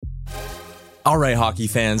All right, hockey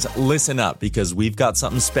fans, listen up because we've got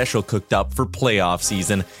something special cooked up for playoff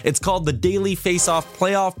season. It's called the Daily Face-Off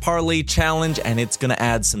Playoff Parlay Challenge, and it's going to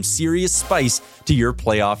add some serious spice to your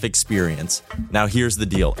playoff experience. Now, here's the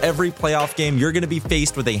deal. Every playoff game, you're going to be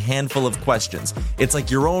faced with a handful of questions. It's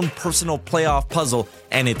like your own personal playoff puzzle,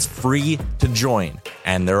 and it's free to join.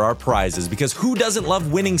 And there are prizes, because who doesn't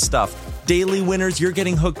love winning stuff? Daily winners, you're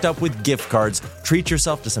getting hooked up with gift cards. Treat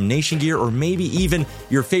yourself to some Nation gear or maybe even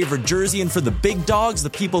your favorite jersey. And for the big dogs, the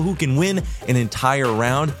people who can win an entire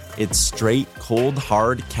round, it's straight, cold,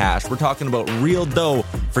 hard cash. We're talking about real dough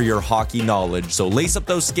for your hockey knowledge. So lace up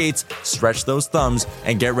those skates, stretch those thumbs,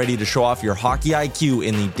 and get ready to show off your hockey IQ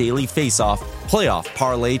in the Daily Face-Off Playoff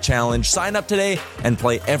Parlay Challenge. Sign up today and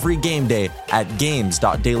play every game day at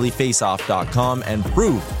games.dailyfaceoff.com and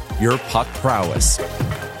prove your puck prowess.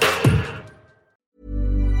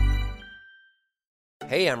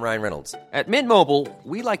 Hey, I'm Ryan Reynolds. At Mint Mobile,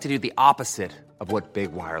 we like to do the opposite of what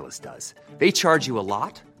Big Wireless does. They charge you a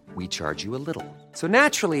lot, we charge you a little. So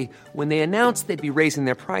naturally, when they announced they'd be raising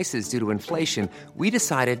their prices due to inflation, we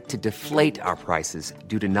decided to deflate our prices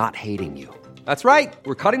due to not hating you. That's right.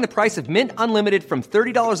 We're cutting the price of Mint Unlimited from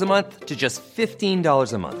 $30 a month to just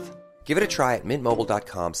 $15 a month. Give it a try at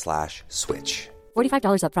mintmobile.com/switch.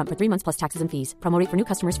 $45 up front for 3 months plus taxes and fees. Promo rate for new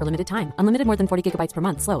customers for limited time. Unlimited more than 40 gigabytes per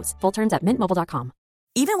month. Slows full terms at mintmobile.com.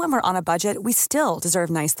 Even when we're on a budget, we still deserve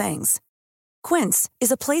nice things. Quince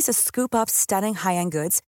is a place to scoop up stunning high-end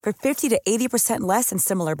goods for 50 to 80% less than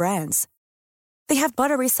similar brands. They have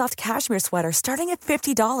buttery soft cashmere sweaters starting at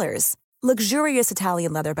 $50, luxurious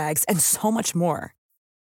Italian leather bags, and so much more.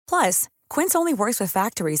 Plus, Quince only works with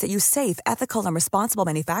factories that use safe, ethical, and responsible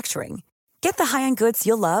manufacturing. Get the high-end goods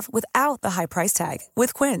you'll love without the high price tag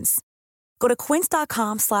with Quince. Go to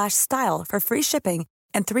quince.com/style for free shipping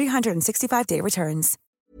and 365-day returns.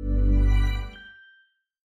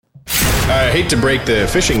 I hate to break the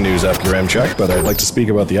fishing news up, Yaremchuk, but I'd like to speak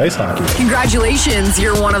about the ice hockey. Congratulations,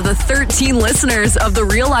 you're one of the 13 listeners of the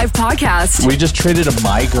Real Life Podcast. We just traded a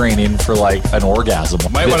migraine in for like an orgasm.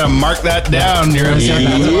 Might want to mark that down,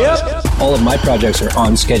 Yaremchuk. Yep. All of my projects are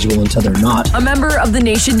on schedule until they're not. A member of the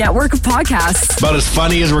Nation Network of Podcasts. About as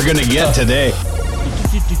funny as we're going to get today.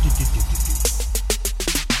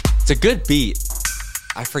 It's a good beat.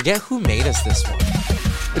 I forget who made us this one.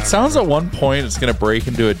 It sounds at one point it's going to break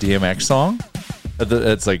into a DMX song.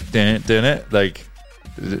 It's like, didn't it? Like,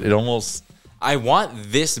 it almost... I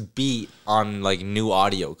want this beat on like new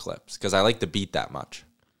audio clips because I like the beat that much.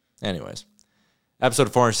 Anyways,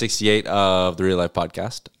 episode 468 of the Real Life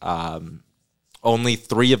Podcast. Only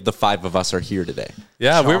 3 of the 5 of us are here today.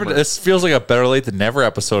 Yeah, this feels like a better late than never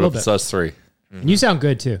episode of us 3. Mm-hmm. You sound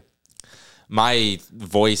good too. My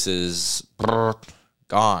voice is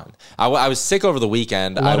gone. I was sick over the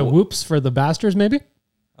weekend. A lot of whoops for the Bastards, maybe?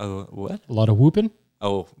 Oh, what? A lot of whooping?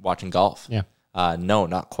 Oh, watching golf. Yeah. No,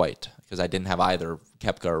 not quite, because I didn't have either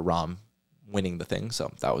Koepka or Rahm winning the thing,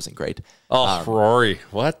 so that wasn't great. Oh, Rory.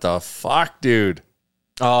 What the fuck, dude?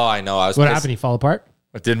 Oh, I know. What happened? He fall apart?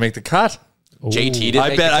 It didn't make the cut. JT didn't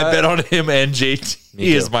I bet on him and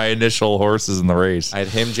JT as my initial horses in the race. I had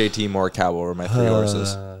him, JT, Morikawa were my 3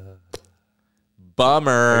 horses.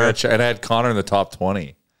 Bummer. And I had Connor in the top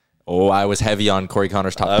 20. Oh, I was heavy on Corey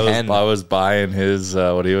Connor's top 10. I was buying his,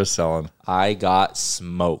 what he was selling. I got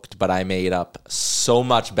smoked, but I made up so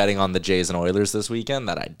much betting on the Jays and Oilers this weekend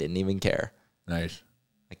that I didn't even care. Nice.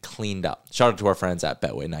 I cleaned up. Shout out to our friends at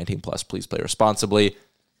Betway 19+. Please play responsibly.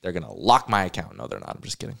 They're going to lock my account. No, they're not. I'm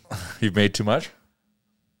just kidding. You've made too much?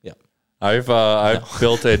 Yeah. I've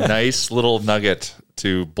built a nice little nugget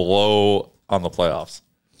to blow on the playoffs.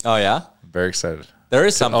 Oh, yeah? I'm very excited. There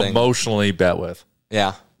is something. Emotionally bet with.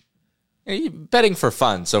 Yeah. Betting for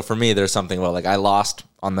fun. So for me, there's something like I lost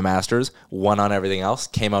on the Masters, won on everything else,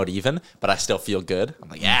 came out even, but I still feel good. I'm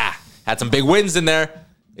like, yeah, had some big wins in there.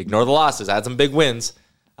 Ignore the losses. I had some big wins.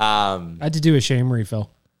 I had to do a shame refill.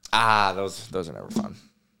 Those are never fun.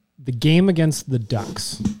 The game against the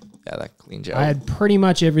Ducks. Yeah, that cleaned you out. I had pretty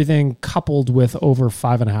much everything coupled with over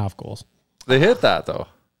 5.5 goals. They hit that though.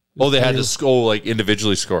 Oh, they had to go like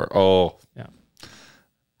individually score. Oh, yeah.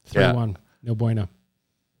 3-1. No bueno.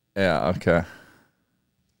 Yeah. Okay.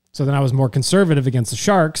 So then I was more conservative against the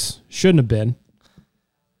Sharks. Shouldn't have been.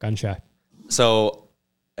 Gun shy. So,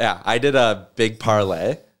 yeah, I did a big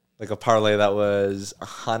parlay, like a parlay that was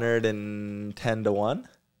 110 to 1.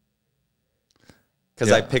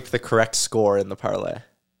 Because I picked the correct score in the parlay.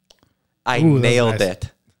 I nailed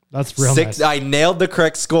it. That's real nice. I nailed the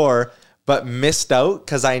correct score, but missed out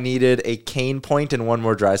because I needed a Kane point and one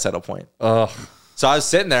more Draisaitl point. Oh. So I was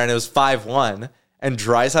sitting there and it was 5-1. and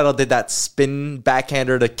Draisaitl did that spin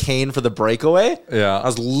backhander to Kane for the breakaway, I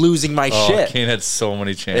was losing my shit. Kane had so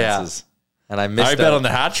many chances. And I missed I bet on the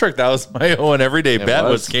hat trick. That was my own everyday bet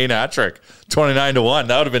was Kane hat trick. 29-1.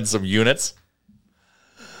 That would have been some units.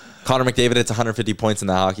 Connor McDavid hits 150 points in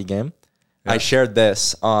that hockey game. I shared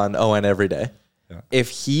this on ON Everyday.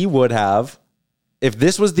 If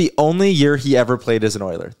this was the only year he ever played as an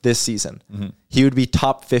Oiler this season, he would be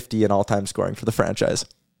top 50 in all-time scoring for the franchise.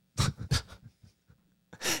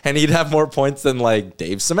 And he'd have more points than like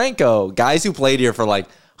Dave Semenko, guys who played here for like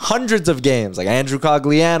hundreds of games, like Andrew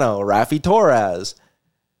Cogliano, Rafi Torres.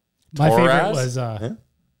 My favorite was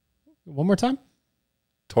one more time.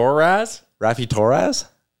 Torres? Rafi Torres?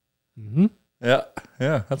 Mm-hmm. Yeah,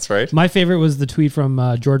 that's right. My favorite was the tweet from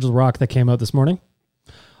George LaRock that came out this morning.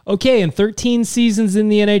 Okay, in 13 seasons in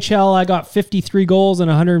the NHL, I got 53 goals and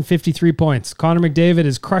 153 points. Connor McDavid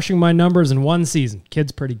is crushing my numbers in one season.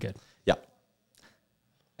 Kid's pretty good. Yeah.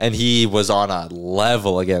 And he was on a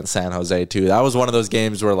level against San Jose, too. That was one of those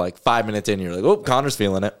games where, like, 5 minutes in, you're like, oh, Connor's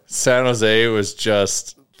feeling it. San Jose was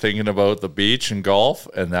just thinking about the beach and golf,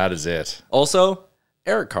 and that is it. Also,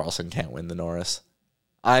 Erik Karlsson can't win the Norris.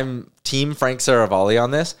 I'm team Frank Saravalli on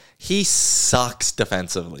this. He sucks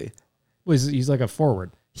defensively. Well, he's like a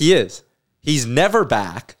forward. He is. He's never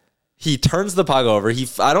back. He turns the puck over.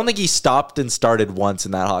 I don't think he stopped and started once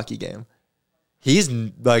in that hockey game. He's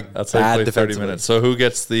like that's bad like 30 minutes. So who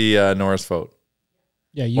gets the Norris vote?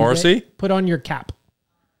 Yeah, you Morrissey? Put on your cap.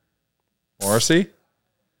 Morrissey?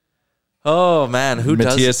 Oh man, who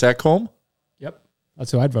does? Matthias Ekholm? Yep,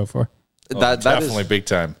 that's who I'd vote for. That definitely is big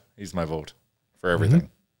time. He's my vote for everything.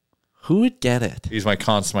 Who would get it? He's my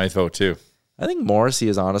Conn Smythe vote too. I think Morrissey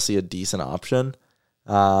is honestly a decent option.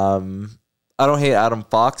 I don't hate Adam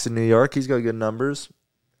Fox in New York. He's got good numbers.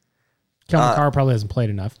 Kevin Carr probably hasn't played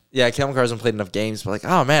enough. Yeah, Kevin Carr hasn't played enough games. But like,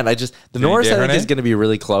 oh man, the Norris I think is going to be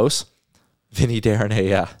really close. Vinny Darnay,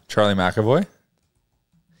 yeah. Charlie McAvoy.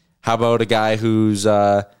 How about a guy who's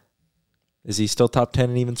is he still top 10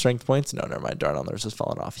 in even strength points? No, never mind. Darnell Nurse has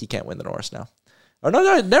fallen off. He can't win the Norris now. Oh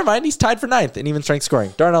no, never mind. He's tied for 9th in even strength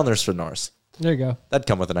scoring. Darnell Nurse for Norris. There you go. That'd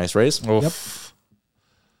come with a nice raise. Oof. Yep.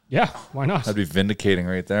 Yeah, why not? That'd be vindicating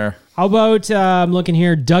right there. How about, I'm looking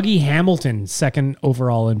here, Dougie Hamilton, 2nd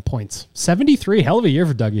overall in points. 73, hell of a year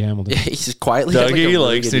for Dougie Hamilton. Yeah, he's quietly Dougie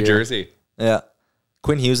likes New Jersey. Yeah.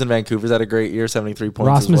 Quinn Hughes in Vancouver's had a great year, 73 points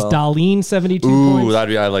Rasmus as well. Dahlin, 72 Ooh, points. that'd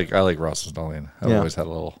be I like Rasmus Dahlin. I've always had a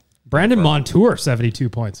little. Brandon Montour, 72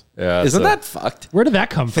 points. Yeah, Isn't that fucked? Where did that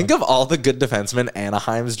come from? Think of all the good defensemen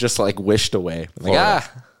Anaheim's just like wished away. Like,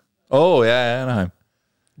 Oh yeah, Anaheim.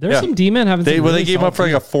 There's some D-men having some they gave him up for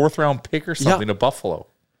like a 4th round pick or something to Buffalo.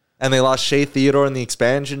 And they lost Shea Theodore in the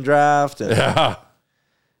expansion draft. And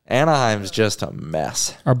Anaheim's just a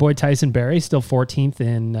mess. Our boy Tyson Barrie still 14th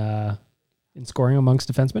in scoring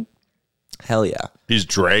amongst defensemen. Hell yeah. He's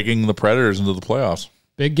dragging the Predators into the playoffs.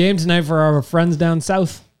 Big game tonight for our friends down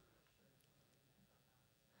south.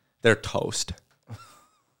 They're toast.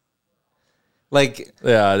 Like,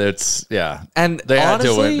 and they had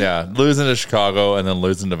to win, losing to Chicago and then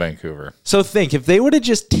losing to Vancouver. So think, if they would have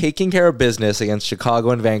just taken care of business against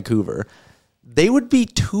Chicago and Vancouver, they would be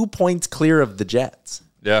 2 points clear of the Jets.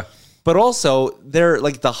 Yeah. But also, they're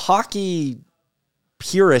like the hockey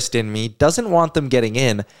purist in me doesn't want them getting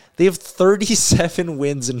in. They have 37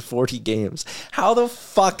 wins in 40 games. How the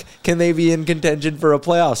fuck can they be in contention for a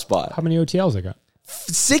playoff spot? How many OTLs they got?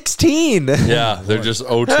 16. Yeah, they're just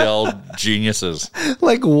OTL geniuses.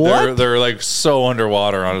 Like what? They're like so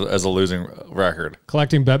underwater as a losing record.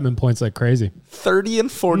 Collecting Bettman points like crazy. 30 and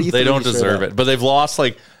 43. They don't deserve it, but they've lost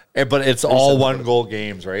but it's all 1-goal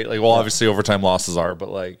games, right? Like, well, obviously overtime losses are, but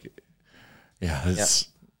like, it's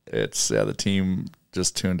the team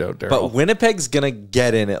just tuned out Daryl. But Winnipeg's gonna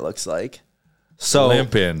get in. It looks like so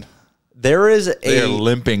limp in. They're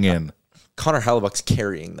limping in. Connor Hellebuck's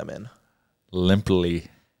carrying them in. Limply.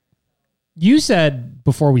 You said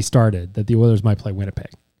before we started that the Oilers might play Winnipeg.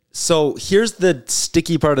 So here's the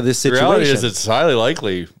sticky part of this situation. The reality is it's highly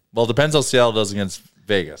likely. Well, it depends how Seattle does against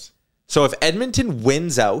Vegas. So if Edmonton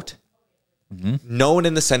wins out, no one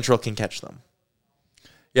in the Central can catch them.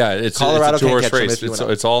 Yeah, it's Colorado it's a can't two-horse catch them race. if you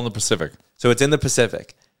win It's all in the Pacific. So it's in the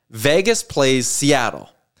Pacific. Vegas plays Seattle.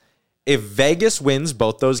 If Vegas wins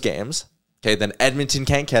both those games, okay, then Edmonton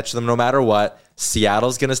can't catch them no matter what.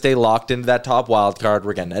 Seattle's going to stay locked into that top wild card.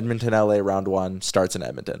 We're getting Edmonton, LA, round 1, starts in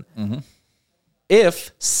Edmonton.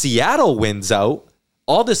 If Seattle wins out,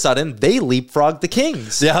 all of a sudden, they leapfrog the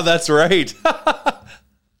Kings. Yeah, that's right.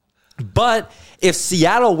 But But if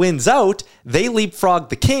Seattle wins out, they leapfrog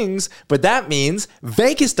the Kings, but that means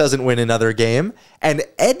Vegas doesn't win another game, and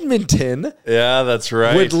Edmonton Yeah, that's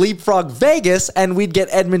right. would leapfrog Vegas, and we'd get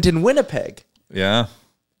Edmonton-Winnipeg. Yeah.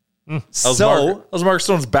 So, How's Mark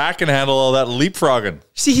Stone's back can handle all that leapfrogging?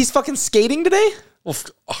 see, he's fucking skating today? Well,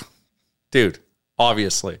 dude,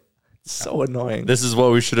 obviously. So annoying. This is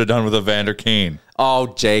what we should have done with Evander Kane. Oh,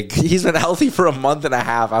 Jake, he's been healthy for a month and a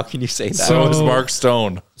half. How can you say that? So is Mark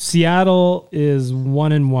Stone. Seattle is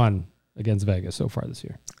 1-1 against Vegas so far this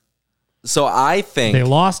year. So I think They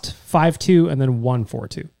lost 5-2 and then won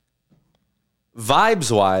 4-2.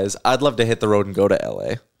 vibes-wise, I'd love to hit the road and go to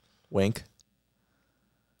LA. Wink.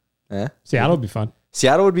 Seattle would be fun.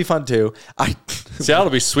 Seattle would be fun too. Seattle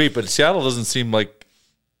would be sweet, but Seattle doesn't seem like.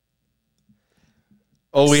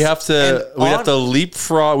 Oh, we have to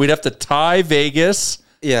leapfrog. We'd have to tie Vegas.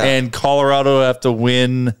 Yeah. And Colorado have to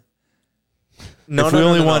win. No, if no, we no,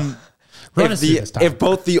 only no, no. won. If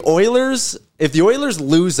both the Oilers, if the Oilers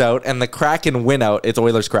lose out and the Kraken win out, it's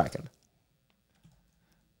Oilers Kraken.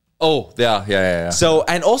 Oh, yeah. So,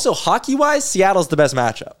 and also hockey wise, Seattle's the best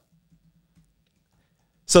matchup.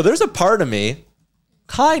 So there's a part of me,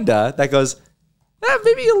 kinda, that goes,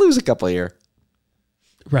 maybe you lose a couple here.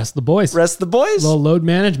 Rest the boys. Rest the boys. Low load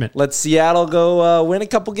management. Let Seattle go win a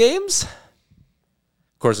couple games.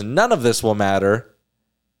 Of course, none of this will matter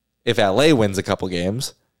if LA wins a couple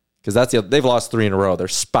games, because they've lost 3 in a row. They're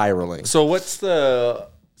spiraling. So so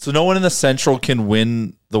no one in the Central can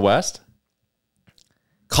win the West?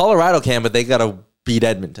 Colorado can, but they got to beat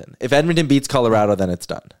Edmonton. If Edmonton beats Colorado, then it's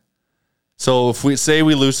done. So if we say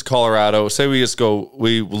we lose to Colorado, say we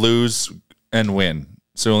we lose and win.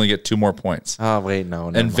 So we only get 2 more points. Oh, wait, no.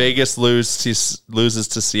 And Vegas loses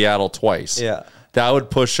to Seattle twice. Yeah. That would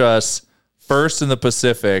push us first in the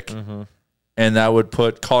Pacific, and that would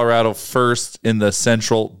put Colorado first in the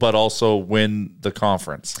Central, but also win the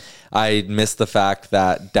conference. I missed the fact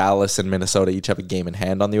that Dallas and Minnesota each have a game in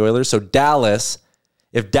hand on the Oilers. So if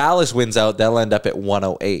Dallas wins out, they'll end up at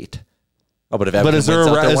 108. Oh, but Is there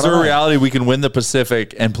a reality we can win the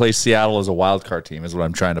Pacific and play Seattle as a wild card team is what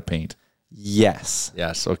I'm trying to paint. Yes.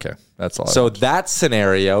 Yes, okay. That's all. So that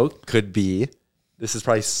scenario could be, this is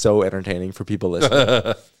probably so entertaining for people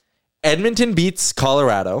listening. Edmonton beats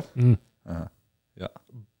Colorado,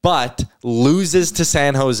 but loses to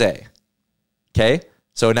San Jose. Okay?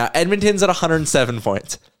 So now Edmonton's at 107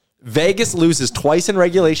 points. Vegas loses twice in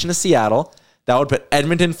regulation to Seattle. That would put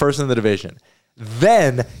Edmonton first in the division.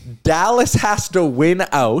 Then Dallas has to win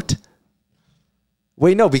out.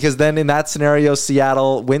 Wait, no, because then in that scenario,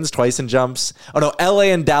 Seattle wins twice and jumps. Oh, no, LA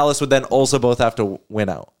and Dallas would then also both have to win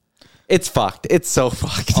out. It's fucked. It's so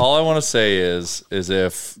fucked. All I want to say is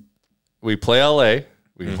if we play LA,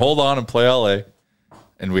 we can hold on and play LA,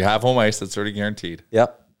 and we have home ice that's already guaranteed.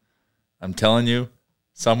 Yep. I'm telling you,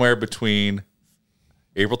 somewhere between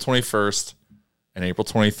April 21st and April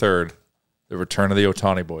 23rd, the return of the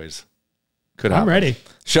Ohtani boys could happen. I'm ready.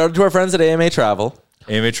 Shout out to our friends at AMA Travel.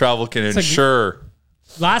 AMA Travel can ensure.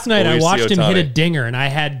 Last night Will I we see watched him hit a Ohtani? dinger, and I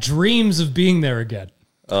had dreams of being there again.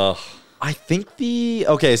 I think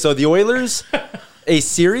so the Oilers, a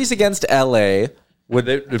series against LA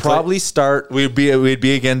would probably start. We'd be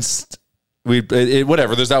against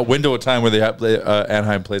whatever. There's that window of time where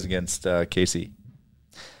Anaheim plays against KC.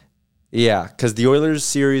 Yeah, because the Oilers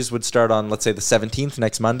series would start on, let's say, the 17th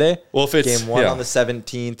next Monday. Well, if it's Game 1 on the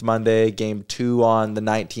 17th Monday, Game 2 on the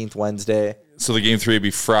 19th Wednesday. So the Game 3 would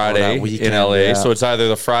be Friday that weekend, in LA. yeah. So it's either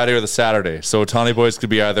the Friday or the Saturday. So Ohtani boys could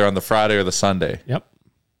be either on the Friday or the Sunday. Yep.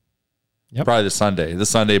 Probably the Sunday. The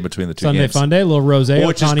Sunday between the two Sunday games. fun day, little rose.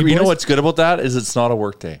 Which is, Ohtani you know boys. what's good about that is it's not a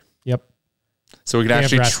work day. Yep. So we can Day of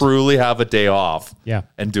actually rest. truly have a day off. Yeah.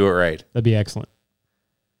 And do it right. That'd be excellent.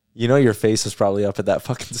 You know your face is probably up at that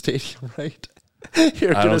fucking stadium, right? You're I going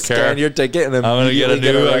to don't scan care. your ticket and I'm going to get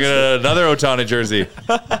arrested. another Ohtani jersey.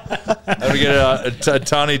 I'm going to get a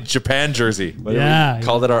Ohtani Japan jersey. Yeah.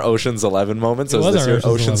 Called it our Ocean's 11 moment. So It is was this our your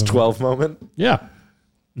Ocean's Ocean's 11 12 moment? Yeah.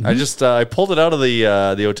 I just I pulled it out of the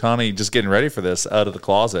Ohtani, just getting ready for this, out of the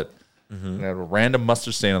closet. And I had a random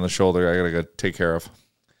mustard stain on the shoulder I got to go take care of.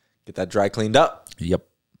 Get that dry cleaned up. Yep.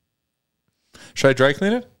 Should I dry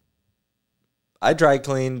clean it? I dry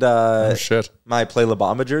cleaned Shit. my Play La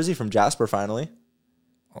Bamba jersey from Jasper finally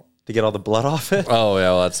to get all the blood off it. Oh, yeah,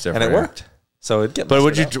 well, that's different. And it worked. So it'd get But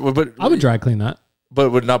would mustard you? out. But I would dry clean that. But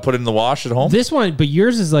would not put it in the wash at home? This one, but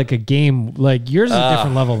yours is like a game. Like yours is a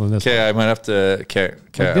different level than this. Okay, I might have to. Okay, Like,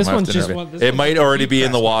 this I might have one's to just intervene. one- this It one's might just already deep be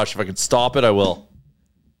in the press. wash. If I can stop it, I will.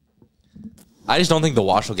 I just don't think the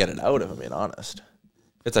wash will get it out, if I'm being honest.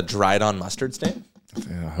 It's a dried on mustard stain.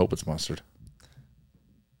 Yeah, I hope it's mustard.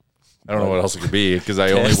 I don't know what else it could be because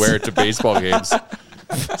I only wear it to baseball games.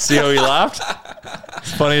 See how he laughed?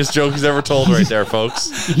 It's the funniest joke he's ever told right there,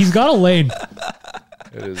 folks. He's got a lane.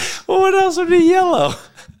 It is. Well, what else would be yellow?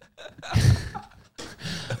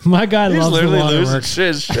 My guy He's loves the literally losing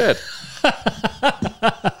waterworks. shit.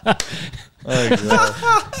 Oh, God.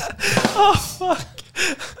 Oh, fuck.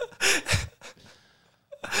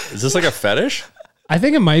 Is this like a fetish? I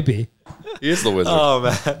think it might be. He is the wizard. Oh,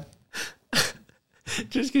 man.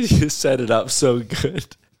 Just because you set it up so good.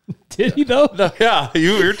 Did he though? No, yeah,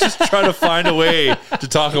 you're just trying to find a way to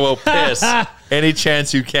talk about piss any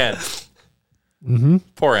chance you can. Mm-hmm.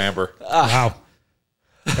 Poor Amber. Wow.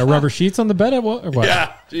 Got rubber sheets on the bed or what?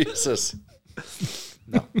 Yeah, Jesus.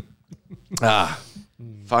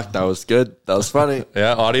 Fuck, that was good. That was funny.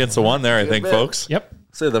 Yeah, audience of one there, I think, man. folks. Yep.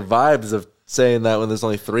 So the vibes of saying that when there's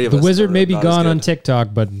only 3 of The us. wizard are may be not as gone good. on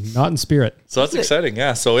TikTok, but not in spirit. So that's exciting.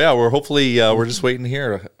 Yeah. So yeah, we're hopefully we're just waiting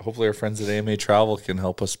here. Hopefully our friends at AMA Travel can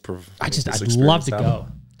help us. I'd love to go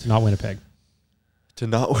to not Winnipeg. To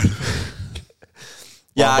not win.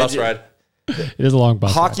 Yeah, bus ju- ride. It is a long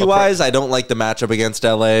bus ride. Hockey wise, I don't like the matchup against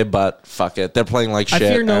LA, but fuck it. They're playing like I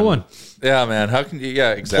shit. fear no and one. Yeah, man. How can you?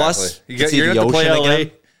 Yeah, exactly. Plus, you're to see gonna the have to play ocean LA.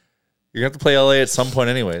 again. You're gonna have to play LA at some point,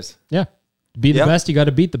 anyways. Yeah. To be the Yeah. best, you got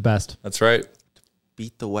to beat the best. That's right.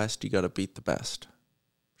 Beat the West, you got to beat the best.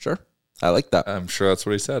 Sure. I like that. I'm sure that's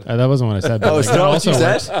what he said. That wasn't what I said. But Oh, like, is that that what also you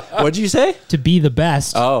works. said? What'd you say? To be the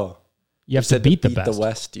best, Oh. you have to said beat to the best. the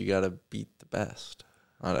West, you got to beat the best.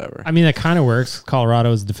 Whatever. I mean, that kind of works.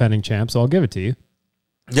 Colorado is defending champ, so I'll give it to you.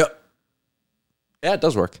 Yep. Yeah, it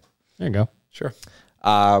does work. There you go. Sure.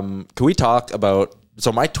 Can we talk about...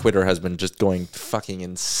 So my Twitter has been just going fucking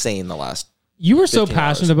insane the last... You were so 15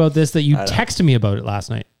 passionate hours. about this that you I know. texted me about it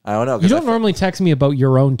last night. I don't know. You don't normally text me about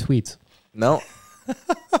your own tweets. No.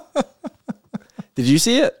 Did you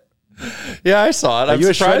see it? Yeah, I saw it. I'm you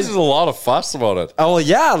a surprised shreddy? there's a lot of fuss about it. Oh, well,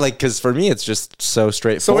 yeah. Like, because for me, it's just so So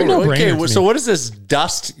straightforward. no-brainer okay, to so me. what is this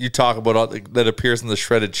dust you talk about that appears in the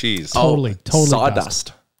shredded cheese? Totally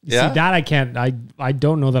Sawdust. You Yeah? See, that I can't. I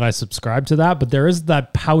don't know that I subscribe to that, but there is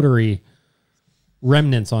that powdery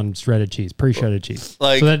remnants on shredded cheese, pre-shredded cheese,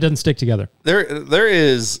 Like- so that it doesn't stick together. There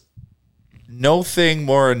is no thing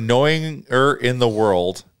more annoying in the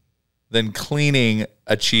world than cleaning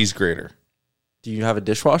a cheese grater. Do you have a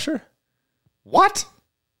dishwasher? What?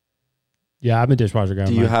 Yeah, I'm a dishwasher guy.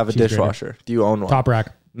 Do you have a dishwasher? Do you own one? Top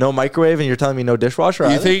rack. No microwave, and you're telling me no dishwasher?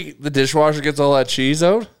 You either? think the dishwasher gets all that cheese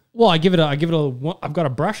out? Well, I give it a. one- I've got a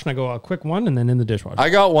brush and I go a quick one and then in the dishwasher. I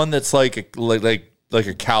got one that's like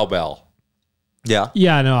a cowbell. Yeah.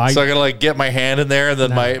 yeah, no, So I gotta like get my hand in there, and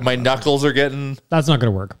then my knuckles are getting that's not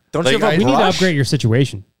going to work. Don't Like, you have a We need to brush? upgrade your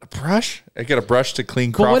situation. a brush. I get a brush to clean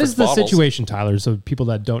But Crawford's what is the bottles. situation, Tyler? So people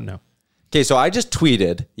that don't know. Okay, so I just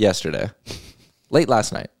tweeted yesterday, late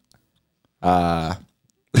last night.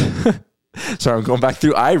 Sorry, I'm going back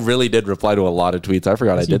through. I really did reply to a lot of tweets. I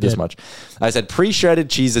forgot I you did this did. much. I said, pre-shredded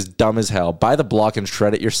cheese is dumb as hell. Buy the block and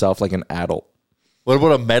shred it yourself like an adult. What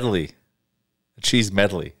about a medley? A cheese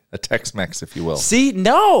medley, a Tex-Mex, if you will. See,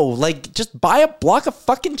 no, like just buy a block of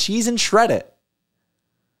fucking cheese and shred it.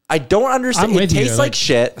 I don't understand. I'm It with you, tastes like- like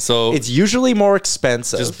shit. So- it's usually more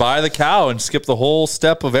expensive. Just buy the cow and skip the whole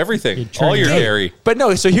step of everything. You turn All your it out. dairy. But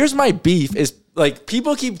no, so here's my beef is like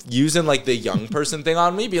people keep using like the young person thing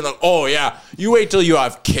on me, being like, oh yeah, you wait till you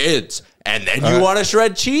have kids and then you want to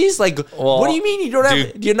shred cheese? Like, Well, what do you mean you don't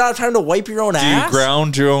have, you're not trying to wipe your own Do you ass?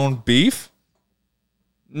 ground your own beef?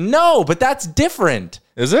 No, but that's different.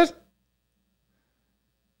 Is it?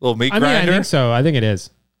 Little meat I mean, I grinder? think so. I think it is.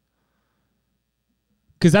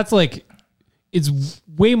 Because that's like, it's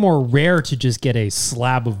way more rare to just get a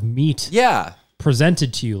slab of meat Yeah.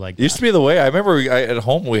 presented to you like Used that. to be the way. I remember at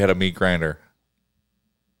home we had a meat grinder.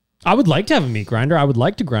 I would like to have a meat grinder. I would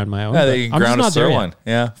like to grind my own. Yeah, but they can I'm just ground a not there yet. sirloin.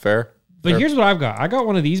 Yeah, fair. But Fair. here's what I've got. I got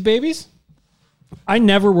one of these babies. I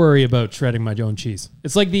never worry about shredding my own cheese.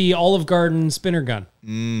 It's like the Olive Garden spinner gun.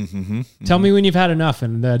 Tell me when you've had enough,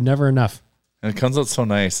 and never enough. And it comes out so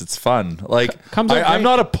nice. It's fun. Like, Comes out I'm great.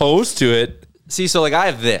 not opposed to it. See, so like I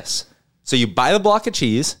have this. So you buy the block of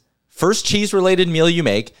cheese. First cheese related meal you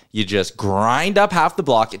make, you just grind up half the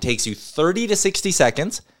block. It takes you 30 to 60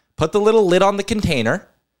 seconds. Put the little lid on the container,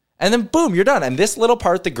 and then boom, you're done. And this little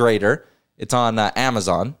part, the grater, it's on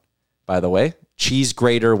Amazon, by the way. Cheese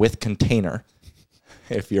grater with container.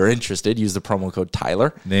 If you're interested, use the promo code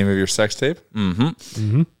Tyler. Name of your sex tape?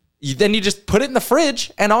 Then you just put it in the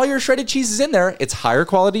fridge, and all your shredded cheese is in there. It's higher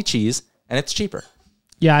quality cheese, and it's cheaper.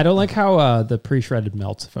 Yeah, I don't like how the pre-shredded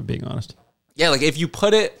melts, if I'm being honest. Yeah, like if you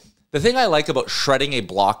put it, the thing I like about shredding a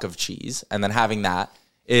block of cheese and then having that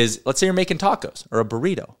is, let's say you're making tacos or a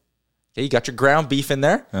burrito. Okay, you got your ground beef in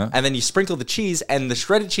there, Yeah. and then you sprinkle the cheese, and the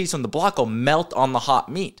shredded cheese from the block will melt on the hot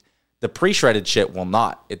meat. The pre-shredded shit will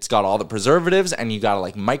not. It's got all the preservatives, and you got to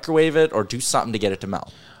like microwave it or do something to get it to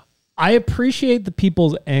melt. I appreciate the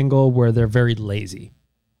people's angle where they're very lazy.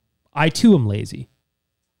 I too am lazy.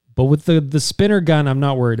 But with the spinner gun, I'm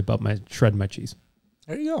not worried about shredding my cheese.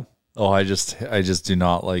 There you go. Oh, I just do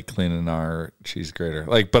not like cleaning our cheese grater.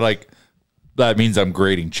 But that means I'm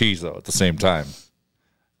grating cheese though at the same time.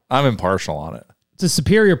 I'm impartial on it. It's a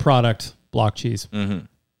superior product, block cheese. Mm-hmm.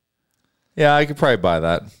 Yeah, I could probably buy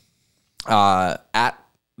that. At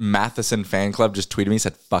Matheson Fan Club just tweeted me,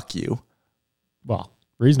 said, fuck you. Well,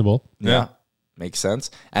 reasonable. Yeah. Makes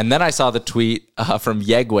sense. And then I saw the tweet from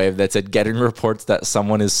Yegwave that said, getting reports that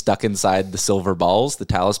someone is stuck inside the silver balls, the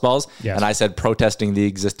Talus balls. Yes. And I said, protesting the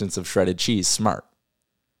existence of shredded cheese. Smart.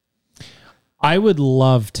 I would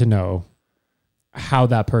love to know how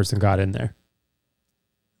that person got in there.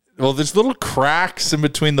 Well, there's little cracks in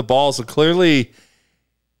between the balls. So clearly,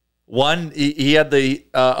 one he had the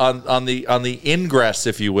on the ingress,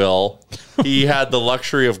 if you will, he had the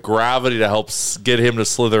luxury of gravity to help get him to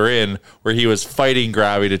slither in, where he was fighting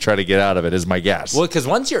gravity to try to get out of it. Is my guess. Well, because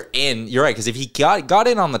once you're in, you're right. Because if he got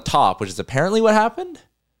in on the top, which is apparently what happened,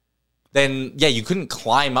 then yeah, you couldn't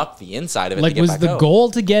climb up the inside of it. Like, to get was back the out.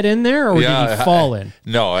 goal to get in there, or did he fall in?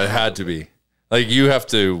 No, it had to be. Like, you have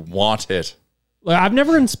to want it. Like, I've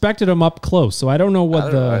never inspected them up close, so I don't know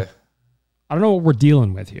what I don't know what we're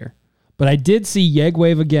dealing with here. But I did see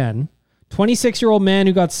Yegwave again. 26-year-old man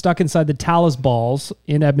who got stuck inside the Talus balls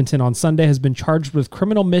in Edmonton on Sunday has been charged with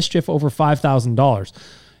criminal mischief over $5,000.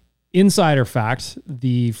 Insider fact,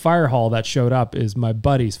 the fire hall that showed up is my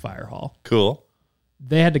buddy's fire hall. Cool.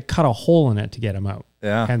 They had to cut a hole in it to get him out.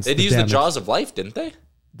 Yeah. Hence They'd use the damage. jaws of life, didn't they?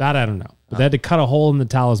 That I don't know. But they had to cut a hole in the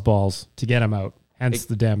Talus balls to get him out. Hence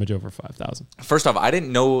the damage over 5,000. First off, I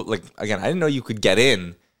didn't know, I didn't know you could get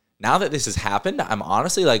in. Now that this has happened, I'm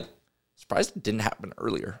honestly surprised it didn't happen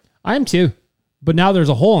earlier. I am too. But now there's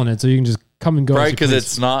a hole in it, so you can just come and go. Right, because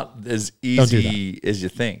it's not as easy as you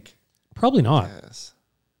think. Probably not. Yes.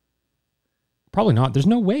 Probably not. There's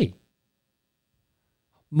no way.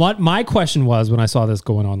 What my question was when I saw this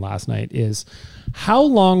going on last night is, how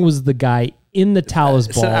long was the guy in the Talus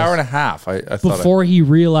balls? It's an hour and a half. I thought before he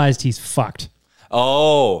realized he's fucked.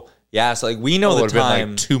 Oh, yeah. So we know the it would have time.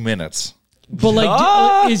 been 2 minutes.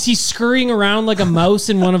 But is he scurrying around like a mouse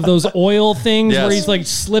in one of those oil things where Yes. he's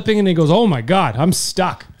slipping and he goes, "Oh my God, I'm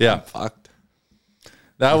stuck." Yeah. Fucked.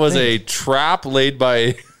 That was a trap laid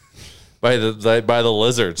by the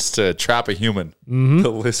lizards to trap a human.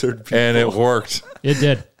 The lizard people. And it worked. It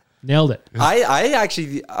did. Nailed it.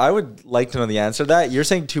 I would like to know the answer to that. You're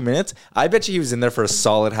saying 2 minutes. I bet you he was in there for a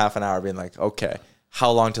solid half an hour being like, okay,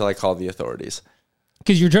 how long till I call the authorities?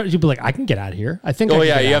 Because you'd be like, I can get out of here. I think. Oh,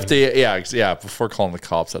 yeah. You have to. Yeah. Before calling the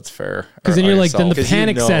cops, that's fair. Because then Or you're like, then the Because you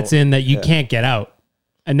panic know- sets in that you can't get out.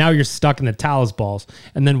 And now you're stuck in the Talus balls.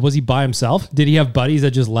 And then was he by himself? Did he have buddies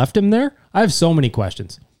that just left him there? I have so many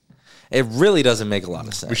questions. It really doesn't make a lot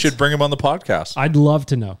of sense. We should bring him on the podcast. I'd love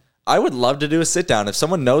to know. I would love to do a sit down if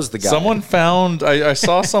someone knows the guy. Someone found. I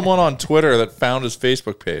saw someone on Twitter that found his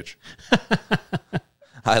Facebook page.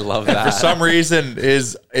 I love that. For some reason,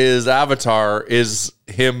 his avatar is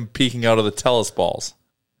him peeking out of the Talus balls.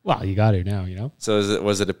 Well, you got to now, you know? So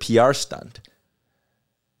was it a PR stunt?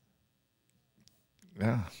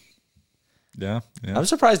 Yeah. I'm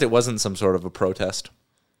surprised it wasn't some sort of a protest.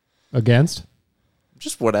 Against?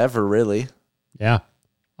 Just whatever, really. Yeah.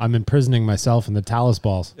 I'm imprisoning myself in the Talus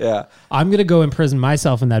balls. Yeah. I'm going to go imprison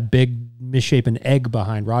myself in that big misshapen egg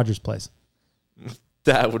behind Roger's place.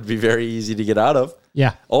 That would be very easy to get out of.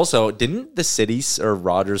 Yeah. Also, didn't the cities or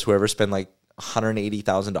Rogers, whoever, spend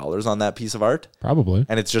 $180,000 on that piece of art? Probably.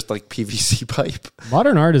 And it's just like PVC pipe.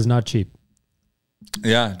 Modern art is not cheap.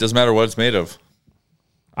 Yeah. It doesn't matter what it's made of.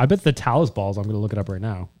 I bet the Talus balls, I'm going to look it up right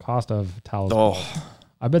now. Cost of Talus balls.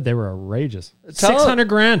 I bet they were outrageous.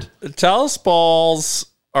 $600,000. The Talus balls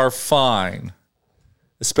are fine,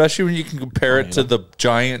 especially when you can compare it to the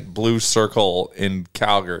giant blue circle in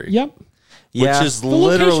Calgary. Yep. Yeah. Which is The location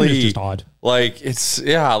literally is just odd.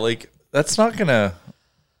 That's not gonna.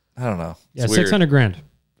 I don't know. Yeah, It's weird. $600,000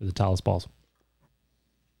 for the Talus balls.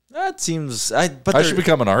 That seems... I should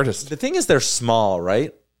become an artist. The thing is, they're small,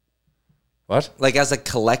 right? What? As a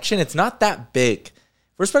collection, it's not that big. If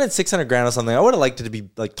we're spending $600,000 on something, I would have liked it to be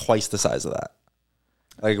twice the size of that.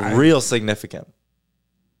 Real significant.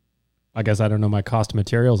 I guess I don't know my cost of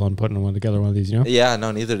materials on putting one together, one of these, you know? Yeah,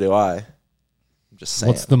 no, neither do I. I'm just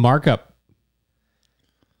saying. What's the markup?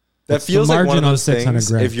 That what's the feels like one of margin on those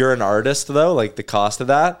things. $600,000? If you're an artist, though, the cost of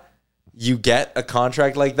that, you get a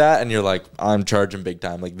contract like that and you're like, I'm charging big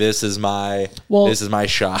time. Like this is my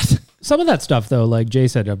shot. Some of that stuff though, like Jay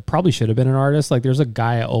said, I probably should have been an artist. Like there's a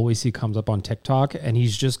guy I always see comes up on TikTok and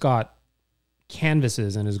he's just got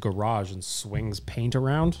canvases in his garage and swings paint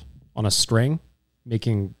around on a string,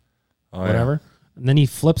 making whatever. Yeah. And then he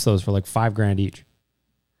flips those for like $5,000 each.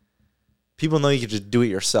 People know you can just do it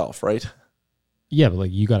yourself, right? Yeah, but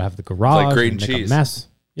like you got to have the garage, like grating and make cheese. a mess.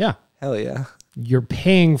 Yeah. Hell yeah. You're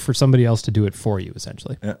paying for somebody else to do it for you,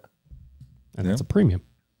 essentially. Yeah. And that's a premium.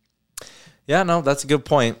 Yeah, no, that's a good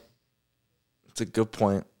point. It's a good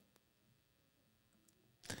point.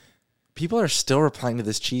 People are still replying to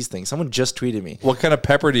this cheese thing. Someone just tweeted me. What kind of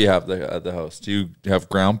pepper do you have at the house? Do you have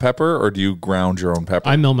ground pepper or do you ground your own pepper?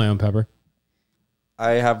 I mill my own pepper.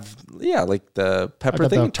 I have, like the pepper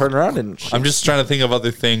thing, turn around and shit. I'm just trying to think of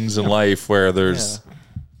other things in life where there's... Yeah.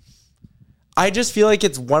 I just feel like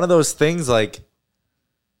it's one of those things like,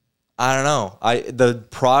 I don't know. The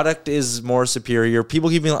product is more superior. People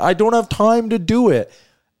keep being like, I don't have time to do it.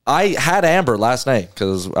 I had Amber last night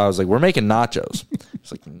because I was like, we're making nachos.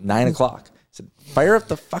 It's like 9 o'clock. I said, fire up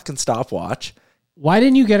the fucking stopwatch. Why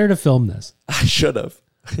didn't you get her to film this? I should have.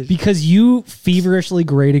 Because you feverishly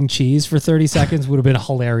grating cheese for 30 seconds would have been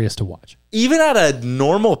hilarious to watch. Even at a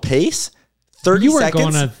normal pace, 30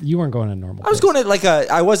 seconds. You weren't going at normal. I was going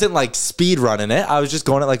at I wasn't like speed running it. I was just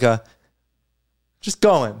going at just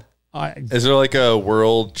going. Is there like a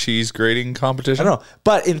world cheese grating competition? I don't know.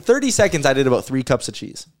 But in 30 seconds, I did about 3 cups of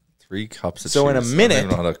cheese. 3 cups of cheese. So in a minute. I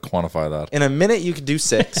don't even know how to quantify that. In a minute, you could do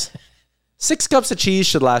 6. 6 cups of cheese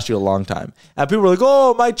should last you a long time. And people were like,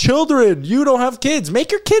 oh, my children, you don't have kids.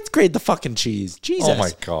 Make your kids grate the fucking cheese. Jesus. Oh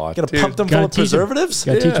my God. Gonna pump them full of preservatives?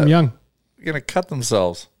 Gotta teach them young. You're going to cut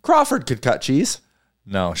themselves. Crawford could cut cheese.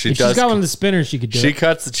 No, If she's got one of the spinners, she could do it. She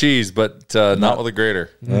cuts the cheese, but not with a grater.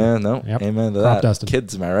 Yeah, no. Yep. Amen to Crop that. dusting.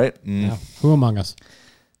 Kids, am I right? Yeah. Who among us?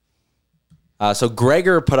 So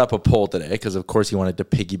Gregor put up a poll today because, of course, he wanted to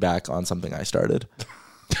piggyback on something I started.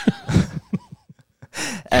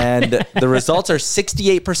 And the results are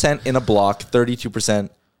 68% in a block, 32%.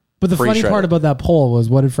 But the funny part about that poll was,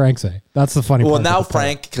 what did Frank say? That's the funny part. Well, now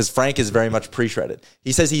Frank, because Frank is very much pre-shredded.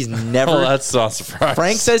 He says he's never... Oh, that's not surprising.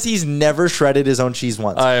 Frank says he's never shredded his own cheese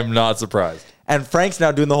once. I am not surprised. And Frank's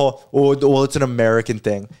now doing the whole, well, it's an American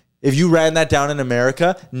thing. If you ran that down in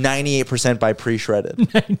America, 98% by pre-shredded.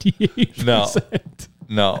 98%.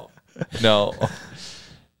 No.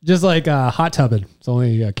 Just like hot tubbing. It's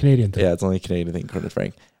only a Canadian thing. Yeah, it's only a Canadian thing, according to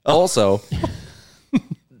Frank. Also,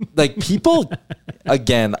 like people,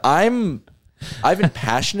 again, I've been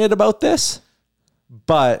passionate about this,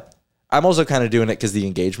 but I'm also kind of doing it because the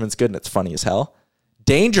engagement's good and it's funny as hell.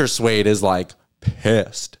 Danger Suede is like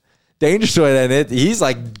pissed. Danger Suede, and he's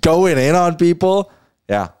like going in on people.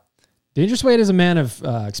 Yeah. Danger Suede is a man of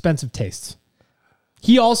expensive tastes.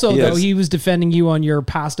 He also, he was defending you on your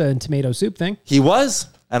pasta and tomato soup thing. He was,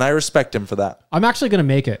 and I respect him for that. I'm actually going to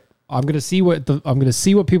make it. I'm going to see what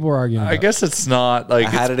people are arguing about. I guess it's not like... I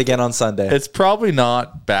had it again on Sunday. It's probably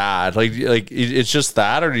not bad. Like it's just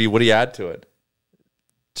that, or what do you add to it?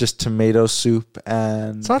 Just tomato soup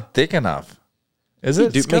and... It's not thick enough. Is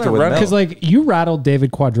it? It's make it with milk. Because like you rattled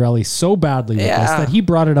David Quadrelli so badly with this that he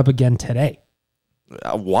brought it up again today.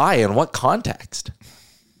 Why? In what context?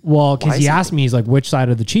 Well, because he asked me, he's like, which side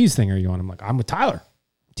of the cheese thing are you on? I'm like, I'm with Tyler.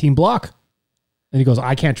 Team Block. And he goes,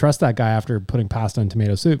 I can't trust that guy after putting pasta and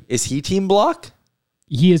tomato soup. Is he Team Block?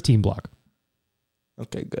 He is Team Block.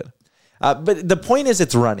 Okay, good. But the point is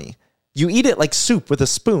it's runny. You eat it like soup with a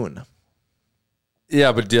spoon.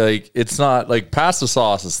 Yeah, but like it's not like pasta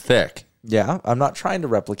sauce is thick. Yeah, I'm not trying to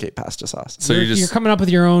replicate pasta sauce. So you're coming up with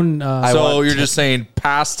your own... so you're just saying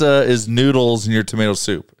pasta is noodles in your tomato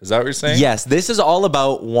soup. Is that what you're saying? Yes, this is all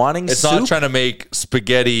about wanting it's soup. It's not trying to make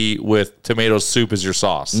spaghetti with tomato soup as your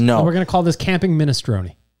sauce. No. And we're going to call this camping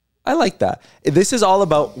minestrone. I like that. This is all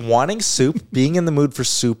about wanting soup, being in the mood for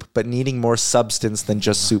soup, but needing more substance than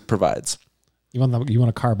just soup provides. You want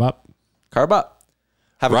to carb up? Carb up.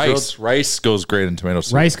 Have Rice goes great in tomato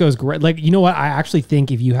soup. Rice goes great. Like, you know what? I actually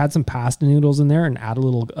think if you had some pasta noodles in there and add a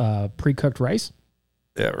little pre-cooked rice.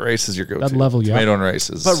 Yeah, rice is your go-to. That'd level you tomato up. and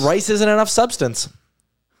rice is... But rice isn't enough substance.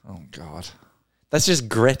 Oh, God. That's just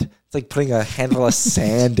grit. It's like putting a handful of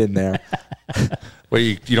sand in there.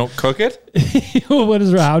 Wait, you don't cook it?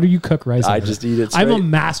 How do you cook rice? I just eat it straight. I'm a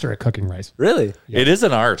master at cooking rice. Really? Yeah. It is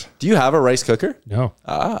an art. Do you have a rice cooker? No.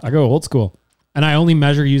 I go old school. And I only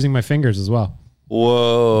measure using my fingers as well.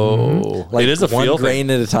 Whoa. Mm-hmm. Like it is a one grain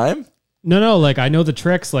at a time? No. Like I know the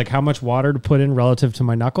tricks, like how much water to put in relative to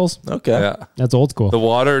my knuckles. Okay. Yeah. That's old school. The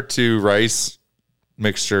water to rice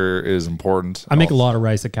mixture is important. I make a lot of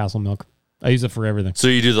rice at Castle Milk. I use it for everything. So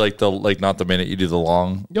you do not the minute, you do the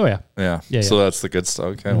long. Oh yeah. Yeah. So that's the good stuff.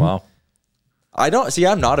 Okay. Wow.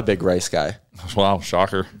 I'm not a big rice guy. Wow.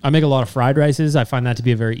 Shocker. I make a lot of fried rices. I find that to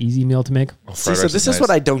be a very easy meal to make. So this is what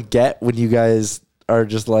I don't get when you guys are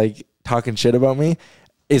just like talking shit about me.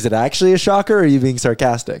 Is it actually a shocker, or are you being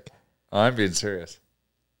sarcastic? I'm being serious.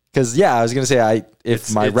 Because I was gonna say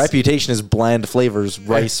if my reputation is bland flavors,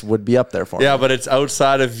 rice would be up there for me. Yeah, but it's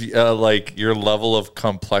outside of like your level of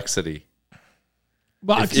complexity.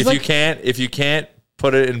 Well, if you can't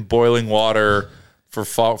put it in boiling water for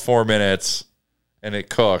 4 minutes and it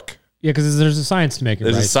cook. Yeah, because there's a science to making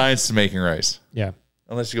rice. There's a science to making rice. Yeah.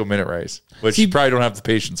 Unless you go minute rice, which you probably don't have the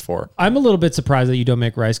patience for. I'm a little bit surprised that you don't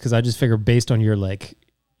make rice because I just figure based on your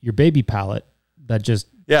baby palate that just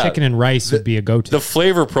chicken and rice would be a go-to. The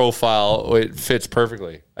flavor profile, it fits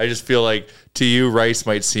perfectly. I just feel like to you, rice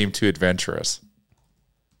might seem too adventurous.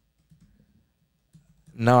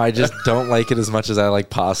 No, I just don't like it as much as I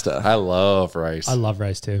like pasta. I love rice. I love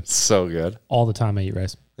rice too. It's so good. All the time I eat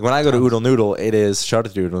rice. When I go to Oodle Noodle, it is, shout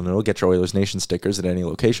out to Oodle Noodle, get your Oilers Nation stickers at any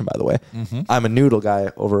location, by the way. Mm-hmm. I'm a noodle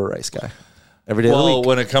guy over a rice guy. Every day of the week.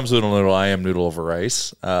 When it comes to Oodle Noodle, I am noodle over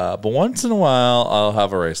rice. But once in a while, I'll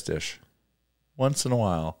have a rice dish. Once in a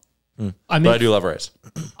while. But I do love rice.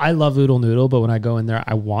 I love Oodle Noodle, but when I go in there,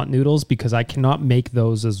 I want noodles because I cannot make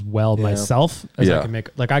those as well myself as I can make.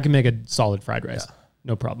 Like I can make a solid fried rice. Yeah.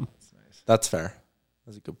 No problem. That's fair.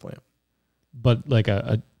 That's a good point. But like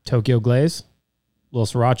a Tokyo glaze, little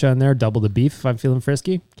sriracha in there, double the beef if I'm feeling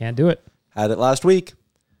frisky. Can't do it. Had it last week.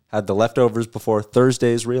 Had the leftovers before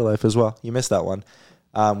Thursday's Real Life as well. You missed that one.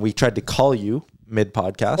 We tried to call you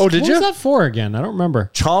mid-podcast. Oh, did you? What was that for again? I don't remember.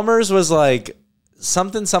 Chalmers was like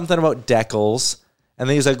something about decals. And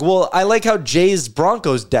then he was like, well, I like how Jay's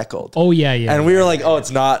Broncos deckled. Oh, yeah. And we were like, oh, it's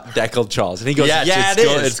not deckled Charles. And he goes, it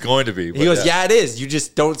is. It's going to be. He goes, it is. You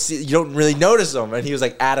just you don't really notice them. And he was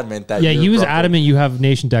like adamant that. Yeah, he was adamant you have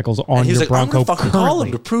nation decals on your Bronco. I'm going to fucking call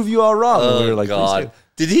him to prove you all wrong. Oh, and we were like, God.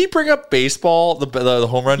 Did he bring up baseball, the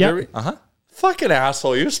home run derby? Uh-huh. Fucking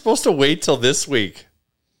asshole. You're supposed to wait till this week.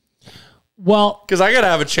 Well, because I got to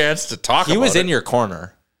have a chance to talk about it. He was in your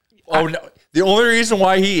corner. Oh, no. The only reason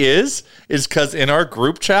why he is because in our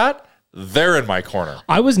group chat, they're in my corner.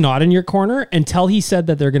 I was not in your corner until he said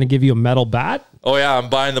that they're going to give you a metal bat. Oh yeah, I'm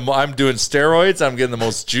doing steroids. I'm getting the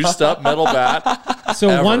most juiced up metal bat. So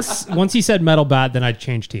ever. once he said metal bat, then I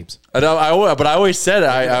changed teams. But I always said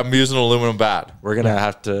I'm using an aluminum bat. You're gonna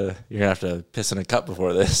have to piss in a cup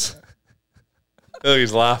before this. Look,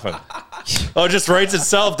 he's laughing. Oh, it just writes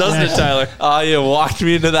itself, doesn't it, Tyler? Oh, you walked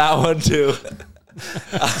me into that one too.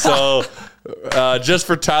 So. Just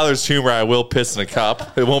for Tyler's humor, I will piss in a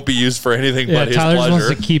cup. It won't be used for anything but his Tyler pleasure.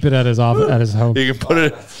 Wants to keep it at his home. You can put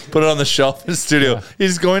it on the shelf in the studio. Yeah.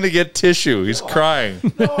 He's going to get tissue. He's crying.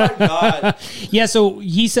 Oh my God. Yeah, so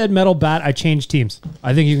he said metal bat. I changed teams.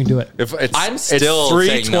 I think you can do it. I'm still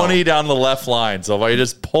 320 down the left line. So if I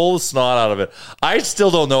just pull the snot out of it, I still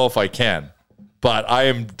don't know if I can. But I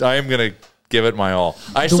am going to give it my all.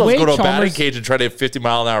 I still have to go to a batting cage and try to hit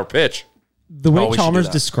 50-mile-an-hour pitch. The way Chalmers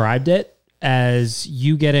described it, as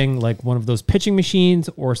you getting like one of those pitching machines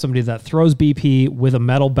or somebody that throws BP with a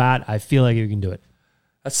metal bat, I feel like you can do it.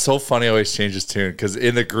 That's so funny. I always change his tune because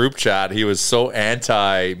in the group chat, he was so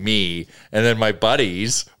anti me. And then my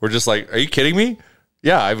buddies were just like, are you kidding me?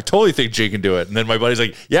 Yeah, I totally think Jay can do it. And then my buddy's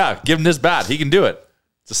like, yeah, give him this bat. He can do it.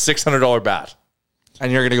 It's a $600 bat.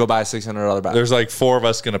 And you're going to go buy a $600 bat. There's like 4 of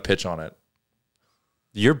us going to pitch on it.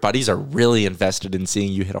 Your buddies are really invested in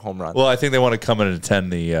seeing you hit a home run. Well, I think they want to come and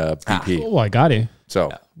attend the BP. Oh, I got it.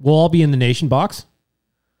 So we'll all be in the nation box,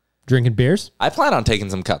 drinking beers. I plan on taking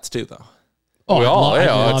some cuts too, though. Oh, I'd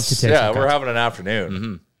love to take some cuts. We're having an afternoon.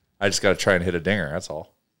 Mm-hmm. I just got to try and hit a dinger. That's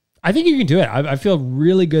all. I think you can do it. I feel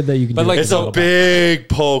really good that you can do it. But it's a big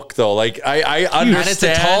poke, though. Like I understand. And it's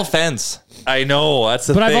a tall fence. I know. That's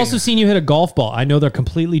the thing. But I've also seen you hit a golf ball. I know they're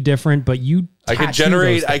completely different, but I can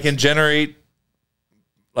generate.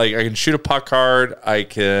 Like I can shoot a puck hard.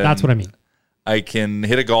 That's what I mean. I can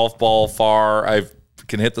hit a golf ball far. I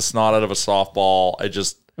can hit the snot out of a softball.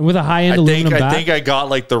 And with a high end aluminum bat. I think I got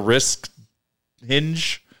like the wrist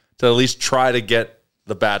hinge to at least try to get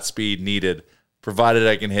the bat speed needed, provided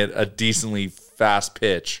I can hit a decently fast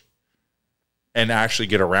pitch and actually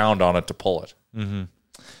get around on it to pull it. Mm-hmm.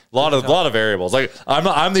 A lot of variables. Like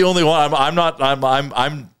I'm the only one.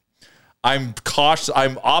 I'm cautious.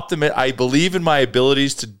 I'm optimistic. I believe in my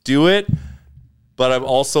abilities to do it, but I'm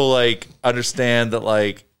also like understand that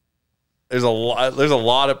like there's a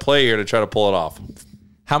lot at play here to try to pull it off.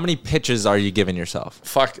 How many pitches are you giving yourself?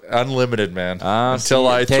 Fuck, unlimited, man. Until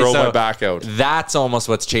I throw my back out. That's almost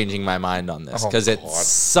what's changing my mind on this. Because at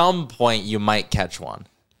some point you might catch one.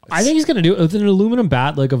 I think he's going to do it with an aluminum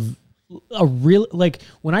bat, like a real, like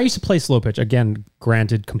when I used to play slow pitch, again,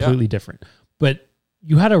 granted, completely different, but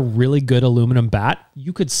you had a really good aluminum bat,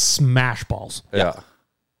 you could smash balls. Yeah.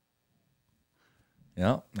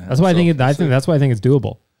 That's why I think that's why I think it's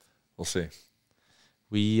doable. We'll see.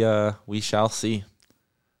 We shall see.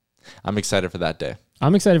 I'm excited for that day.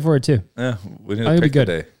 I'm excited for it too. Yeah, we need to pick the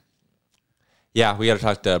day. Yeah, we got to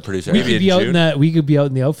talk to producer. We could be out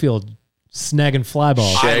in the outfield snagging fly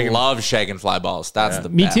balls. I love shagging fly balls. That's the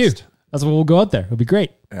best. Me too. That's what we'll go out there. It'll be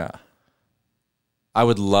great. Yeah. I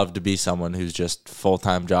would love to be someone who's just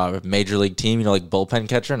full-time job, a major league team, like bullpen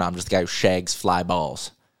catcher, and I'm just the guy who shags fly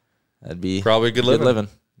balls. That'd be probably good living.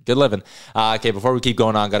 Good living. Okay, before we keep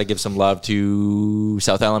going on, got to give some love to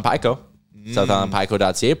South Island Pico.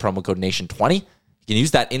 SouthIslandPico.ca, promo code Nation20. You can use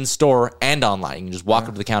that in store and online. You can just walk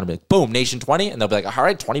up to the counter and be like, boom, Nation20, and they'll be like, all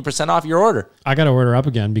right, 20% off your order. I got to order up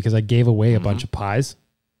again because I gave away a bunch of pies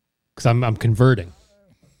because I'm converting.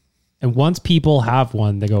 And once people have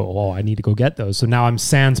one, they go, oh, I need to go get those. So now I'm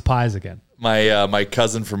sans pies again. My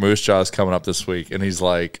cousin from Moose Jaw is coming up this week, and he's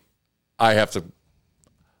like, we have to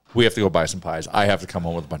go buy some pies. I have to come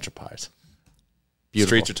home with a bunch of pies. Beautiful.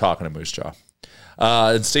 Streets are talking to Moose Jaw.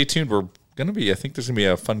 And stay tuned. I think there's going to be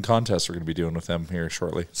a fun contest we're going to be doing with them here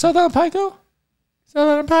shortly. South Island Pico.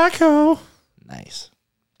 Nice.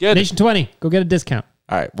 Good. Nation20, go get a discount.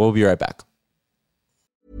 All right, we'll be right back.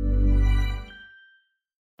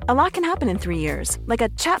 A lot can happen in 3 years, like a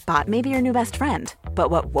chatbot may be your new best friend. But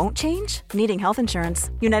what won't change? Needing health insurance.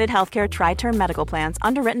 United Healthcare Tri-Term Medical Plans,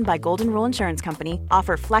 underwritten by Golden Rule Insurance Company,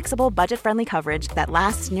 offer flexible, budget-friendly coverage that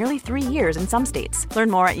lasts nearly 3 years in some states. Learn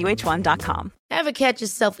more at uh1.com. Ever catch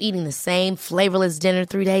yourself eating the same flavorless dinner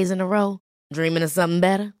 3 days in a row? Dreaming of something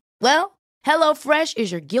better? Well, HelloFresh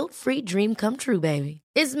is your guilt-free dream come true, baby.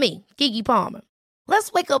 It's me, Keke Palmer.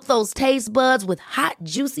 Let's wake up those taste buds with hot,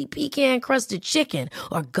 juicy pecan-crusted chicken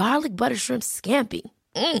or garlic butter shrimp scampi.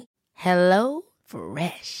 Hello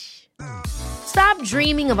Fresh. Stop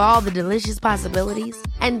dreaming of all the delicious possibilities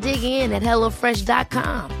and dig in at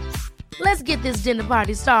HelloFresh.com. Let's get this dinner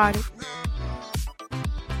party started.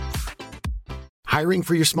 Hiring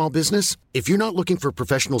for your small business? If you're not looking for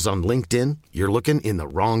professionals on LinkedIn, you're looking in the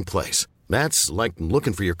wrong place. That's like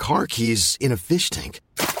looking for your car keys in a fish tank.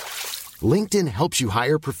 LinkedIn helps you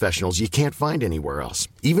hire professionals you can't find anywhere else,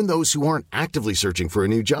 even those who aren't actively searching for a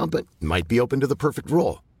new job but might be open to the perfect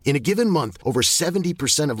role. In a given month, over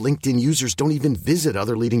 70% of LinkedIn users don't even visit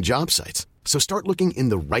other leading job sites. So start looking in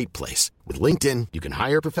the right place. With LinkedIn, you can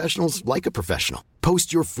hire professionals like a professional.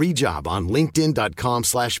 Post your free job on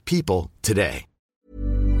linkedin.com/people today.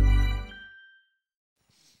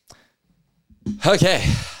 Okay.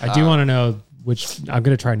 I do want to know which, I'm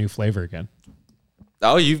going to try a new flavor again.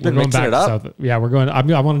 Oh, you've been mixing it up. Yeah, we're going. I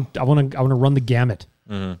want to run the gamut.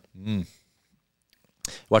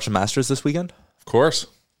 Watch the Masters this weekend. Of course.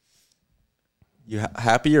 You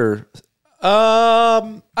happy or? I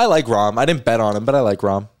like Rahm. I didn't bet on him, but I like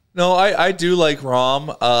Rahm. No, I do like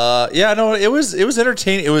Rahm. Yeah, no, it was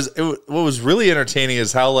entertaining. What was really entertaining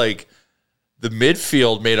is how like the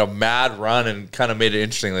midfield made a mad run and kind of made it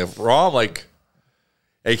interesting. Like Rahm, like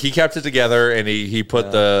he kept it together and he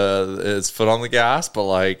put his foot on the gas, but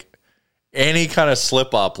like any kind of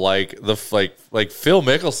slip up, like Phil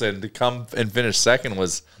Mickelson to come and finish second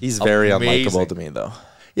was he's very amazing. unlikable to me though.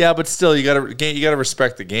 Yeah, but still you gotta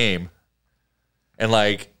respect the game. And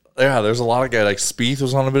like there's a lot of guys like Spieth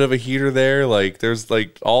was on a bit of a heater there. Like there's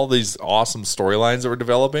like all these awesome storylines that were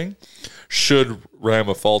developing. Should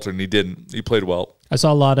Rahm falter, and he didn't. He played well. I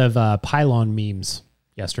saw a lot of pylon memes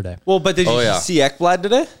yesterday. Well, but did you see Ekblad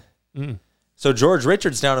today? Mm. So George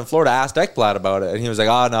Richards down in Florida asked Ekblad about it, and he was like,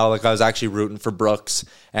 "Oh no, like I was actually rooting for Brooks,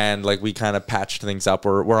 and like we kind of patched things up.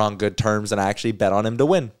 We're on good terms, and I actually bet on him to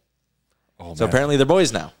win." Oh, so apparently they're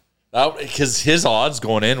boys now. Because his odds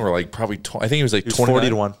going in were like probably I think he was like 40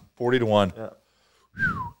 to 1. 40 to 1. Yeah.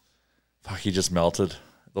 Fuck, he just melted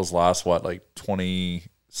those last like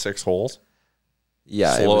 26 holes.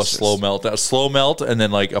 Yeah, slow melt, and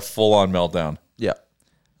then like a full on meltdown. Yeah.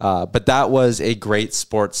 But that was a great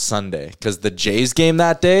sports Sunday because the Jays game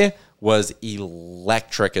that day was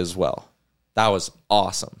electric as well. That was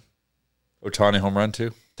awesome. Ohtani home run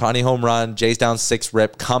too. Ohtani home run. Jays down 6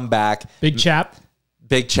 rip. Come back. Big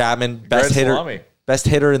Chapman, best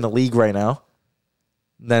hitter in the league right now.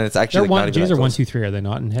 Then it's actually Jays are 1, 2, 3. Are they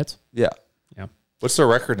not in hits? Yeah. What's their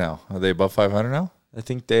record now? Are they above 500 now? I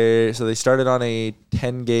think they started on a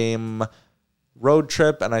 10-game road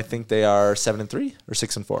trip, and I think they are 7-3 or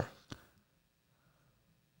 6-4.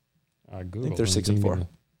 I think they're 6-4.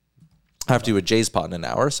 I have to do a Jays pod in an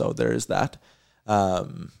hour, so there is that.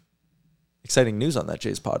 Exciting news on that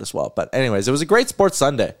Jays pod as well. But anyways, it was a great sports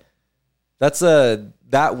Sunday. That's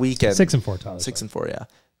that weekend. 6-4, Tyler. 6-4, yeah.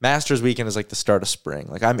 Masters weekend is like the start of spring.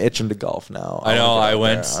 Like I'm itching to golf now. I know. I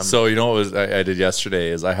went. So you know what was I did yesterday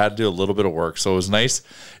is I had to do a little bit of work. So it was nice.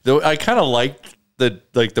 Though I kind of liked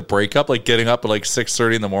the breakup, like getting up at like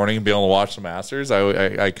 6:30 in the morning and being able to watch the Masters.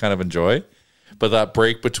 I kind of enjoy. But that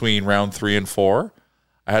break between round 3 and 4,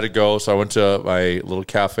 I had to go. So I went to my little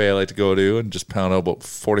cafe I like to go to and just pound out about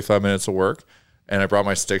 45 minutes of work. And I brought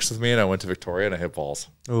my sticks with me and I went to Victoria and I hit balls.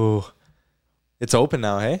 Ooh. It's open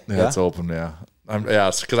now, hey? Yeah, it's open, yeah.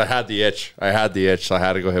 Because I had the itch. So I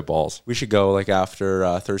had to go hit balls. We should go like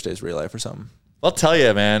after Thursday's real life or something. I'll tell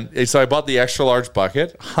you, man. So I bought the extra large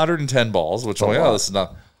bucket, 110 balls, which I'm like, oh, this is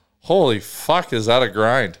not. Holy fuck, is that a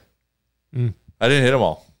grind? I didn't hit them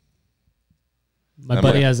all. My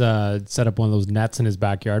buddy has set up one of those nets in his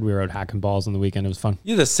backyard. We were out hacking balls on the weekend. It was fun.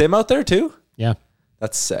 You have the sim out there too? Yeah.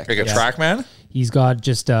 That's sick. Like a TrackMan? He's got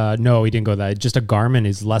just, no, he didn't go that. Just a Garmin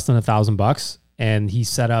is less than $1,000. And he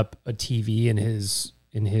set up a TV in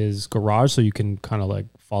his garage so you can kind of like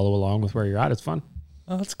follow along with where you're at. It's fun.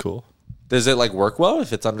 Oh, that's cool. Does it like work well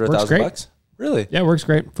if it's under $1,000? Really? Yeah, it works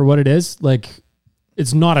great for what it is. Like,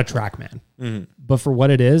 it's not a TrackMan, but for what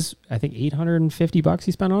it is, I think $850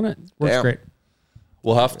 he spent on it. Works great.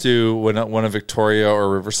 We'll have to when a Victoria or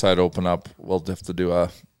Riverside open up. We'll have to do a.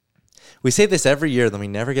 We say this every year, then we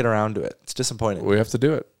never get around to it. It's disappointing. We have to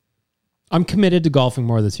do it. I'm committed to golfing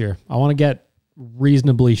more this year. I want to get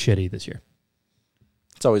reasonably shitty this year.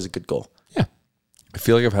 It's always a good goal. Yeah. I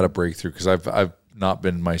feel like I've had a breakthrough because I've not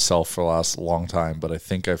been myself for the last long time, but I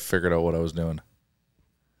think I've figured out what I was doing.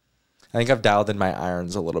 I think I've dialed in my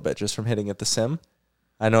irons a little bit just from hitting at the sim.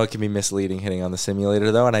 I know it can be misleading hitting on the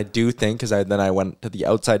simulator though, and I do think because I went to the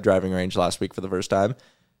outside driving range last week for the first time,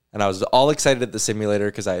 and I was all excited at the simulator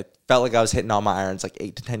because I felt like I was hitting all my irons like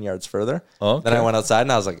 8 to 10 yards further. Okay. Then I went outside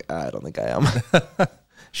and I was like, I don't think I am.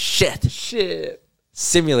 Shit.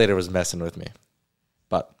 Simulator was messing with me.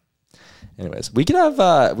 But anyways, we could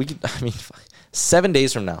have 7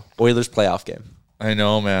 days from now, Oilers playoff game. I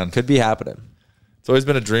know, man. Could be happening. It's always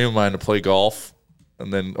been a dream of mine to play golf.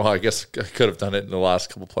 And then, I guess I could have done it in the last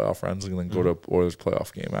couple playoff rounds and then go to Oilers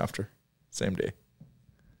playoff game after. Same day.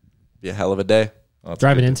 Be a hell of a day.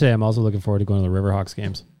 Driving in today, I'm also looking forward to going to the Riverhawks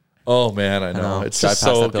games. Oh, man, I know. It's drive just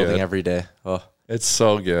past so that building good. every day. Oh, it's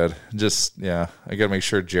so good. Just, yeah. I got to make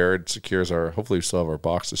sure Jared secures hopefully we still have our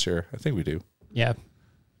box this year. I think we do. Yeah.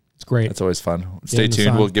 It's great. It's always fun. Stay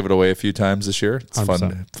tuned. We'll give it away a few times this year. It's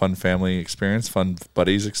 100%. Fun family experience, fun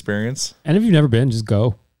buddies experience. And if you've never been, just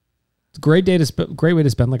go. It's a great day great way to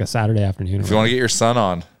spend like a Saturday afternoon. If you want to get your son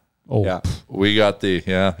on, yeah, we got you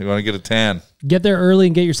want to get a tan. Get there early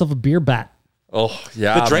and get yourself a beer bat. Oh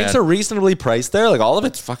yeah, the drinks are reasonably priced there. Like all of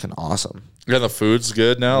it's fucking awesome. Yeah, the food's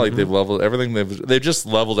good now. Like they've leveled everything. They've just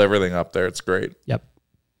leveled everything up there. It's great. Yep,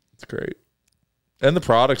 it's great. And the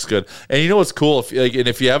product's good. And you know what's cool?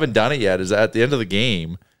 If you haven't done it yet, is at the end of the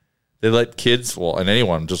game, they let kids and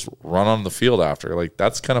anyone just run on the field after. Like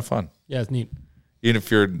that's kind of fun. Yeah, it's neat. Even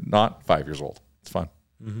if you're not 5 years old, it's fun.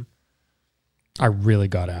 Mm-hmm. I really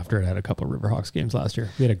got after it at a couple of Riverhawks games last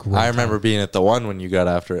year. We had a great I remember being at the one when you got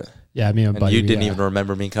after it. Yeah, me and buddy. You didn't even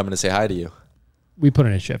remember me coming to say hi to you. We put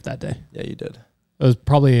in a shift that day. Yeah, you did. It was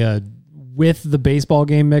probably with the baseball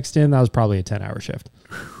game mixed in, that was probably a 10-hour shift.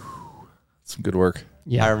 Some good work.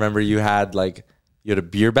 Yeah. I remember you had a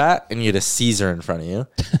beer bat and you had a Caesar in front of you,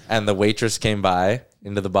 and the waitress came by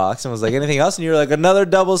into the box and was like, anything else? And you were like, another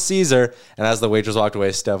double Caesar. And as the waitress walked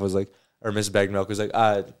away, Steph was like, or Miss Bagmilk was like,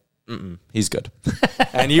 he's good.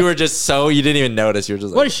 And you were just you didn't even notice. You were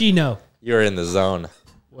just like, what does she know? You were in the zone.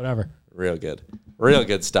 Whatever. Real good. Real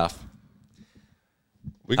good stuff.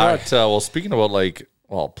 We got, speaking about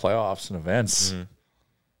playoffs and events,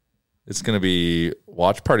 it's going to be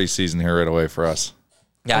watch party season here right away for us.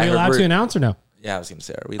 Yeah, are we allowed to announce or no? Yeah, I was going to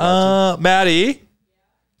say, are we allowed to? Maddie,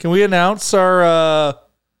 can we announce our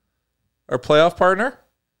playoff partner?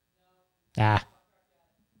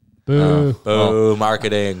 Boo. Boo.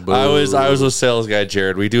 Marketing. Boo. I was with sales guy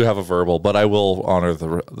Jared. We do have a verbal, but I will honor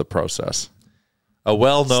the process. A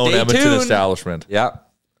well-known Edmonton establishment. Yeah.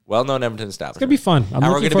 Well-known Edmonton establishment. It's going to be fun.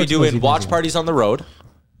 And we're going to be doing watch parties on the road.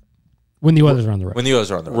 When the Oilers are on the road. When the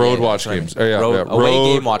Oilers are on the road. Road watch games.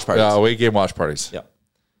 Away game watch parties. Yeah, away game watch parties. Yeah.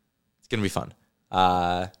 It's going to be fun.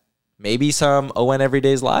 Maybe some ON Every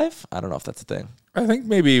Days Live. I don't know if that's a thing. I think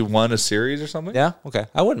maybe one a series or something. Yeah, okay.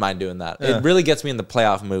 I wouldn't mind doing that. Yeah. It really gets me in the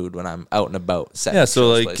playoff mood when I'm out and about. Yeah, so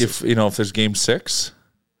like if there's game 6,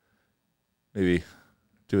 maybe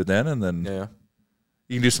do it then, and then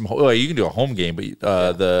you can do some. Well, you can do a home game,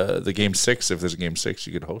 but the game 6, if there's a game 6,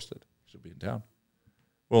 you could host it. She'll be in town.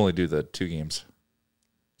 We'll only do the 2 games.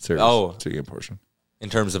 Series, 2-game portion. In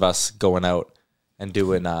terms of us going out and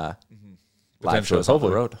doing live Potentially, shows on the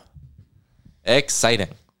road. Exciting.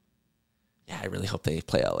 Yeah, I really hope they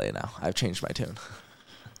play LA now. I've changed my tune.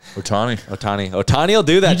 Ohtani will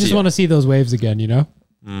do that. You just want to see those waves again, you know?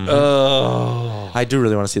 I do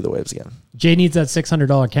really want to see the waves again. Jay needs that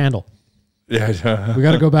 $600 candle. Yeah, we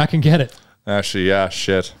got to go back and get it. Actually, yeah,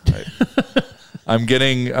 shit. I'm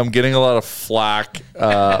getting a lot of flack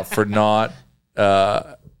for not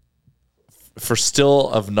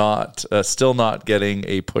still not getting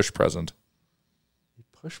a push present.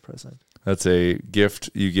 Push present. That's a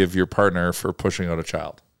gift you give your partner for pushing out a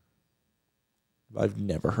child. I've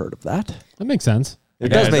never heard of that. That makes sense. It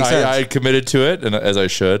does make sense. I committed to it, and as I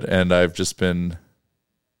should, and I've just been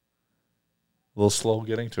a little slow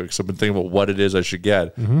getting to it because I've been thinking about what it is I should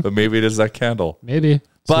get. But maybe it is that candle. Maybe. It's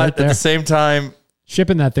but right at there. the same time,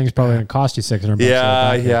 shipping that thing's probably going to cost you $600.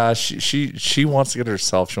 Yeah. She wants to get it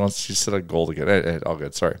herself. She set a goal to get it. All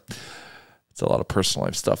good. Sorry, it's a lot of personal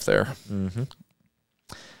life stuff there.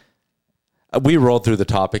 We rolled through the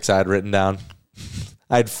topics I had written down.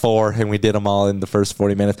 I had 4, and we did them all in the first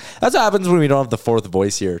 40 minutes. That's what happens when we don't have the fourth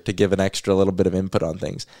voice here to give an extra little bit of input on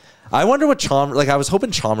things. I wonder what Chalmers... Like, I was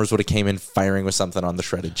hoping Chalmers would have came in firing with something on the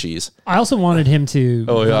shredded cheese. I also wanted him to...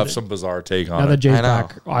 Oh, he'll have some bizarre take on it. Now that Jay's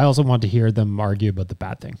back, I also want to hear them argue about the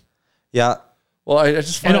bat thing. Yeah. Well, I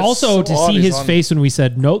just find and it also so to odd see he's his face when we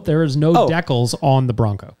said, nope, there is no decals on the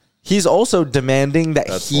Bronco. He's also demanding that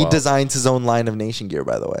That's he wild. designs his own line of Nation gear,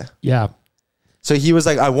 by the way. Yeah. So he was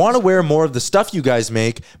like, I want to wear more of the stuff you guys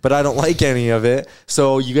make, but I don't like any of it.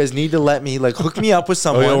 So you guys need to let me, like, hook me up with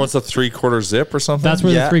someone. Oh, he wants a 3/4 zip or something? That's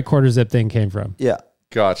where the 3/4 zip thing came from. Yeah.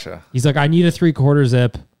 Gotcha. He's like, I need a 3/4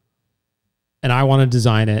 zip, and I want to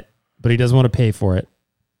design it, but he doesn't want to pay for it.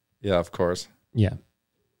 Yeah, of course. Yeah.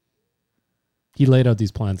 He laid out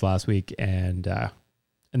these plans last week, and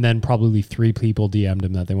then probably 3 people DM'd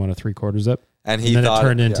him that they want a 3/4 zip. And he then thought it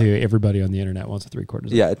turned into everybody on the internet wants a 3/4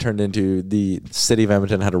 zip. Yeah, it turned into the city of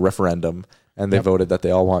Edmonton had a referendum, and they voted that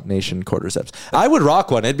they all want Nation quarter zips. I would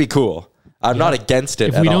rock one. It'd be cool. I'm not against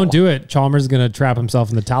it If we don't do it, Chalmers is going to trap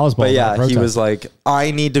himself in the Talus Bowl. But yeah, he was like,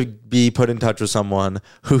 I need to be put in touch with someone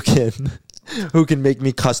who can make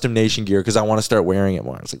me custom Nation gear because I want to start wearing it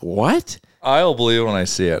more. I was like, what? I'll believe it when I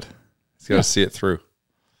see it. He's got to see it through.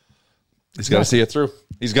 He's got to see it through.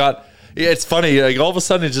 He's got. Yeah, it's funny. Like all of a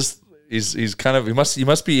sudden, it just he's kind of he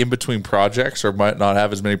must be in between projects or might not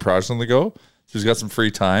have as many projects on the go. So he's got some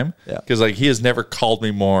free time. Yeah, because like he has never called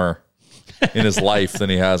me more in his life than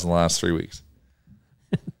he has in the last 3 weeks.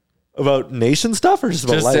 About Nation stuff or just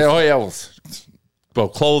about life?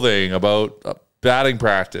 About clothing, about batting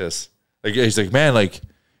practice. Like he's like, man, like,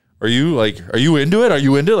 are you into it? Are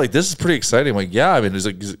you into it? Like, this is pretty exciting. I'm like, yeah. I mean, it's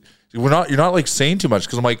like you're not like saying too much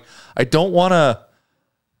because I'm like, I don't want to.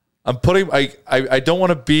 I don't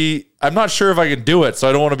want to be. I'm not sure if I can do it, so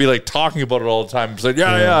I don't want to be like talking about it all the time. It's like,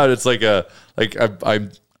 yeah. It's like I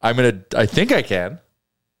think I can.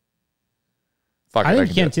 Fuck it. I think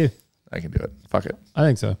you can too. I can do it. Fuck it. I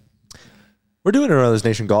think so. We're doing another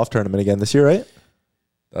Nation golf tournament again this year, right?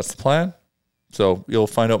 That's the plan. So you'll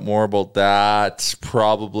find out more about that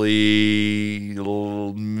probably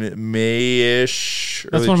May-ish.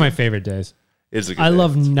 That's one of my favorite days. It's a good I day.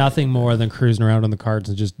 love nothing more than cruising around on the cards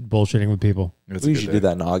and just bullshitting with people. It's We a good usually day. do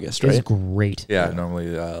that in August, It's right? great. Yeah, normally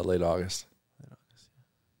late August.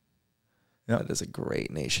 Yeah. That is a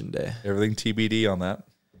great Nation day. Everything TBD on that.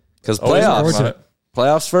 Because Always playoffs. working on it.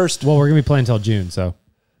 Playoffs first. Well, we're going to be playing until June, so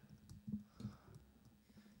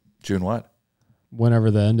June what?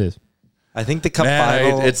 whenever the end is. I think the cup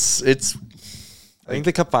Man, final. it's I think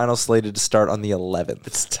the cup final slated to start on the 11th.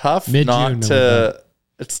 it's tough Mid-June, not then to.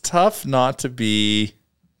 It's tough not to be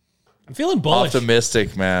I'm feeling bullish.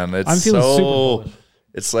 optimistic, man. It's I'm feeling so. super bullish.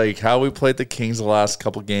 It's like how we played the Kings the last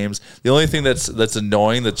couple games. The only thing that's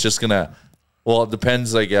annoying that's just gonna. Well, it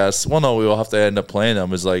depends, I guess. Well, no, we will have to end up playing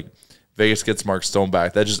them. Is like Vegas gets Mark Stone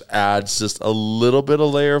back. That just adds just a little bit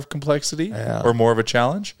of layer of complexity or more of a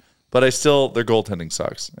challenge. But their goaltending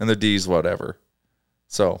sucks and their D's whatever.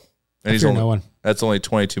 So, and he's fear only no one. That's only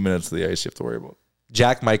 22 minutes of the ice you have to worry about.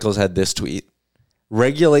 Jack Michaels had this tweet.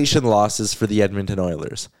 Regulation losses for the Edmonton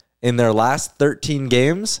Oilers. In their last 13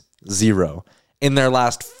 games, 0. In their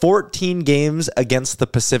last 14 games against the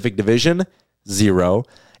Pacific Division, 0.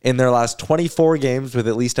 In their last 24 games with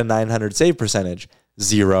at least a 900 save percentage,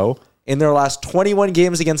 0. In their last 21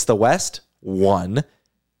 games against the West, 1.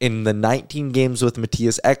 In the 19 games with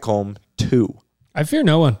Matthias Ekholm, 2. I fear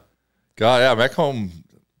no one. God, yeah, Ekholm,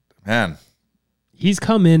 man. He's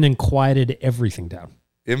come in and quieted everything down.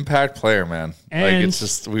 Impact player, man. And like it's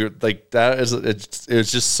just we were like that is it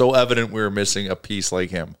was just so evident we were missing a piece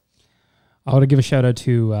like him. I want to give a shout out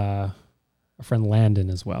to our friend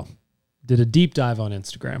Landon as well. Did a deep dive on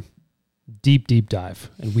Instagram. Deep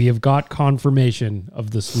dive. And we have got confirmation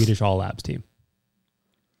of the Swedish All Labs team.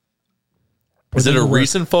 Is it a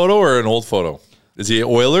recent photo or an old photo? Is he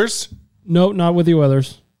Oilers? No, not with the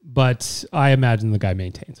Oilers, but I imagine the guy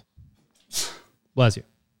maintains. Bless you.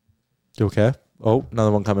 You okay? Oh,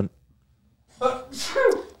 another one coming.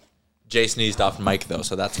 Jay sneezed off Mike, though,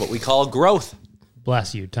 so that's what we call growth.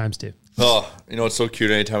 Bless you, times 2. Oh, you know, it's so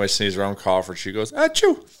cute. Anytime I sneeze around Crawford, she goes,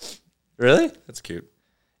 achoo. Really? That's cute.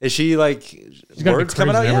 Is she like, words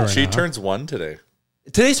coming out yet? She turns 1 today.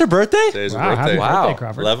 Today's her birthday? Today's her birthday. Happy birthday,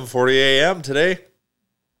 Crawford. 11:40 a.m. today.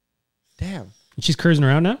 Damn. She's cruising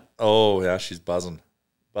around now? Oh, yeah, she's buzzing.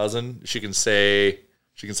 She can say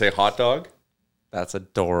hot dog. That's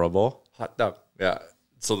adorable. Hot dog. Yeah.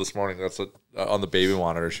 So this morning, that's what on the baby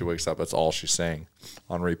monitor, she wakes up. That's all she's saying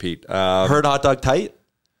on repeat. Heard hot dog tight?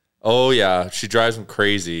 Oh, yeah. She drives him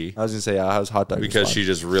crazy. I was going to say, how's hot dog? Because she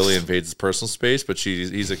just really invades his personal space, but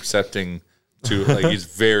he's accepting to, like, he's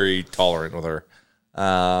very tolerant with her.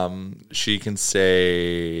 She can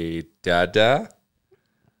say dada,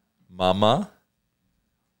 mama.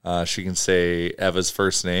 She can say Eva's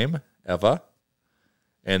first name, Eva.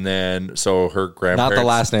 And then, so her grandparents. Not the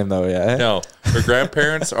last name, though, yeah. No. Her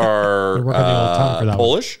grandparents are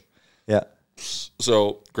Polish. Yeah.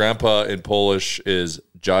 So grandpa in Polish is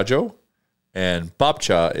Jajo, and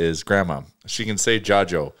babcia is grandma. She can say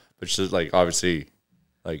Jajo, but she's like, obviously,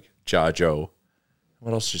 like Jajo.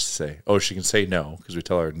 What else does she say? Oh, she can say no, because we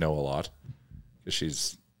tell her no a lot. Because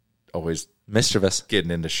she's always mischievous,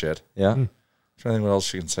 getting into shit. Yeah. I'm trying to think what else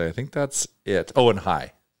she can say. I think that's it. Oh, and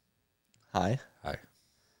hi. Hi. Hi.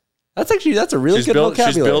 That's a really good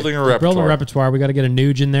vocabulary. She's building a repertoire. Building a repertoire. We got to get a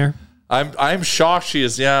Nuge in there. I'm shocked she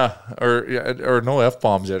is, or no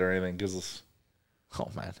F-bombs yet or anything. Oh,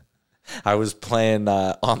 man. I was playing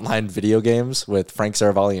online video games with Frank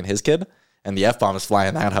Saravalli and his kid, and the F-bomb is flying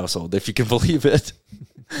in that household, if you can believe it.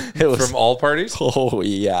 It was from all parties? Oh,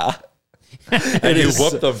 yeah. And you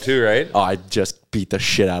whooped them too, right? Oh, I just beat the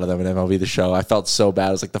shit out of them in MLB The Show. I felt so bad.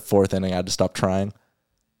 It was like the 4th inning. I had to stop trying.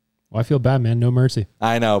 Well, I feel bad, man. No mercy.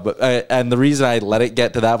 I know, but and the reason I let it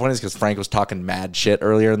get to that point is because Frank was talking mad shit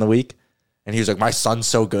earlier in the week. And he was like, my son's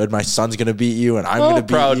so good. My son's going to beat you, and I'm going to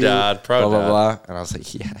beat proud you. Dad. Proud blah, dad. blah, blah. And I was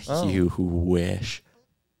like, yeah, you wish.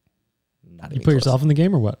 You put yourself in the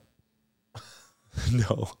game or what?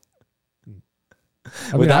 No.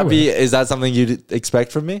 I mean, is that something you'd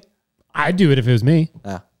expect from me? I'd do it if it was me.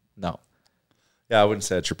 No. Yeah, I wouldn't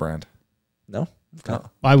say it's your brand. No? No.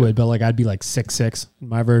 I would, but like I'd be like 6'6" in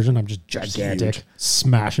my version. I'm just gigantic, huge.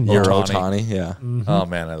 smashing You're balls. Ohtani, yeah. Mm-hmm. Oh,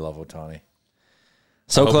 man, I love Ohtani.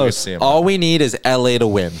 So close. All we need is LA to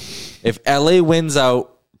win. If LA wins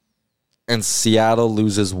out and Seattle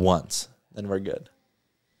loses once, then we're good.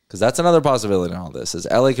 Because that's another possibility in all this is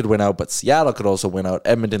LA could win out, but Seattle could also win out.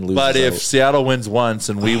 Edmonton loses But if out. Seattle wins once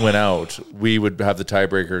and we win out, we would have the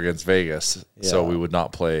tiebreaker against Vegas. So we would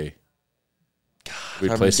not play.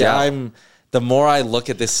 We'd play Seattle. The more I look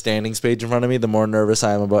at this standings page in front of me, the more nervous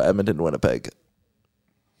I am about Edmonton and Winnipeg.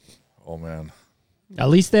 Oh, man. At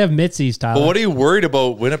least they have Mitzi's, Tyler. But what are you worried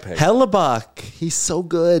about Winnipeg? Hellebuck. He's so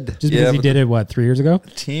good. Just because he did it, 3 years ago?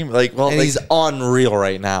 Team, and he's unreal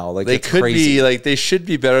right now. Like they it's could crazy. be, like, they should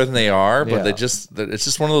be better than they are, but Yeah. it's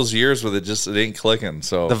just one of those years where it ain't clicking.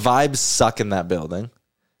 So The vibes suck in that building.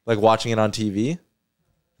 Like watching it on TV,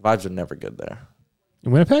 the vibes are never good there.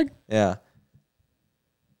 In Winnipeg? Yeah.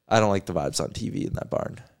 I don't like the vibes on TV in that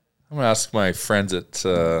barn. I'm going to ask my friends at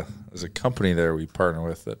there's a company there we partner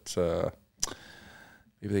with that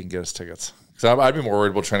maybe they can get us tickets. Because I'd be more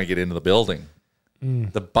worried about trying to get into the building.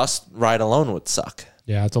 The bus ride alone would suck.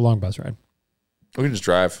 Yeah, it's a long bus ride. We can just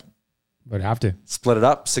drive. But have to. Split it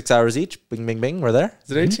up, 6 hours each. Bing, bing, bing. We're there.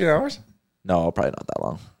 Is it 18 hours? No, probably not that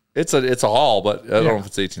long. It's a haul, but I don't know if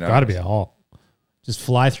it's 18 hours. Got to be a haul. Just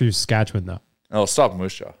fly through Saskatchewan, though. Oh, stop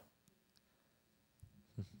Moose Jaw.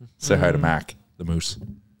 Say hi to Mac, the moose.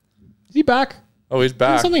 Is he back? Oh, he's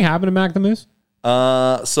back. Did something happen to Mac the Moose?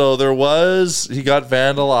 So he got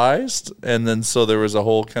vandalized, and then so there was a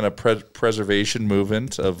whole kind of preservation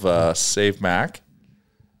movement of Save Mac.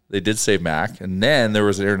 They did save Mac, and then there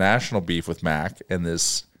was an international beef with Mac and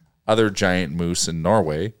this other giant moose in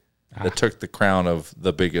Norway. that took the crown of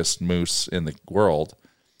the biggest moose in the world.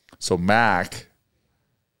 So Mac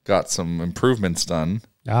got some improvements done.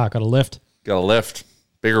 Got a lift. Got a lift.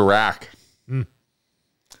 Bigger rack.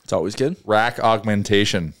 It's always good. Rack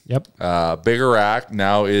augmentation. Yep. Bigger rack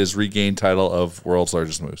now is regained title of world's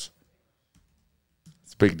largest moose.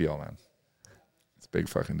 It's a big deal, man. It's a big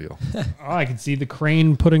fucking deal. I can see the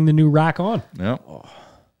crane putting the new rack on. Yeah.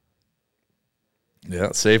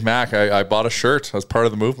 Yeah, Save Mac. I bought a shirt as part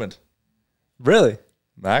of the movement. Really?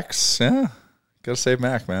 Mac's, yeah. Gotta save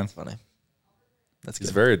Mac, man. Funny. That's good.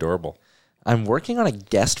 He's very adorable. I'm working on a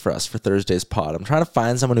guest for us for Thursday's pod. I'm trying to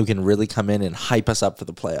find someone who can really come in and hype us up for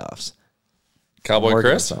the playoffs. Cowboy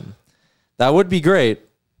Chris? That would be great,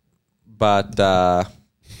 but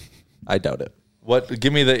I doubt it.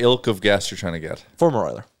 Give me the ilk of guest you're trying to get. Former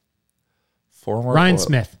Oiler. Ryan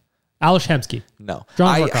Smith. Alex Hemsky. No.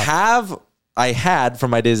 John Burkhoff. I had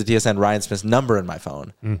from my days at TSN Ryan Smith's number in my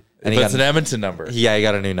phone. And it's an Edmonton number. Yeah, he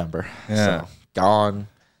got a new number. Yeah. So, gone.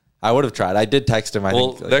 I would have tried. I did text him. I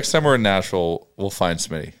think next time we're in Nashville, we'll find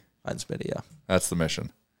Smitty. Find Smitty, yeah. That's the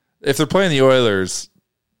mission. If they're playing the Oilers,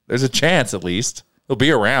 there's a chance at least. He'll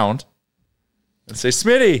be around. And say,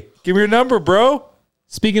 Smitty, give me your number, bro.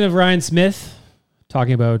 Speaking of Ryan Smith,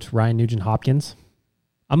 talking about Ryan Nugent-Hopkins,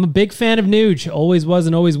 I'm a big fan of Nuge. Always was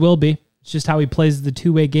and always will be. It's just how he plays the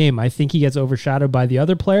two-way game. I think he gets overshadowed by the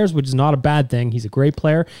other players, which is not a bad thing. He's a great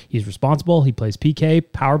player. He's responsible. He plays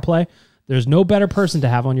PK, power play. There's no better person to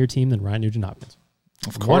have on your team than Ryan Nugent-Hopkins.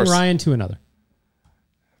 Of course. One Ryan to another.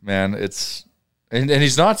 Man, and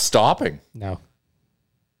he's not stopping. No.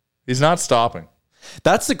 He's not stopping.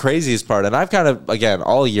 That's the craziest part. And I've kind of, again,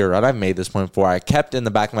 all year, and I've made this point before, I kept in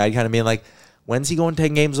the back of my head kind of being like, when's he going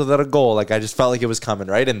 10 games without a goal? Like, I just felt like it was coming,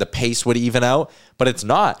 right? And the pace would even out, but it's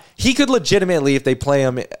not. He could legitimately, if they play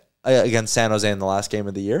him against San Jose in the last game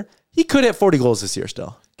of the year, he could hit 40 goals this year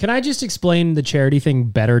still. Can I just explain the charity thing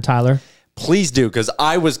better, Tyler? Please do, because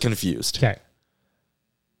I was confused. Okay.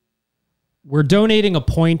 We're donating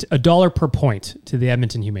 $1 per point to the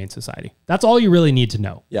Edmonton Humane Society. That's all you really need to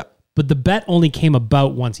know. Yeah. But the bet only came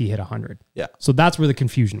about once he hit 100. Yeah. So that's where the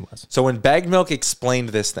confusion was. So when Bag Milk explained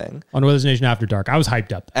this thing on Oilers Nation After Dark, I was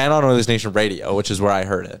hyped up. And on Oilers Nation Radio, which is where I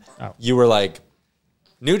heard it. You were like,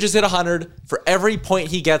 Nuge just hit 100. For every point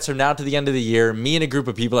he gets from now to the end of the year, me and a group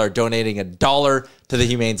of people are donating $1 to the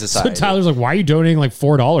Humane Society. So Tyler's like, why are you donating like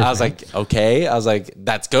 $4? I was like, okay. I was like,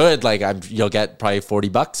 that's good. Like, you'll get probably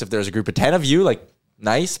 $40 if there's a group of 10 of you. Like,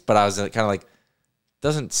 nice. But I was kind of like,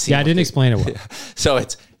 doesn't seem. Yeah, I didn't explain it well. So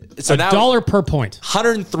it's now $1 per point.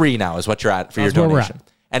 103 now is what you're at for your donation.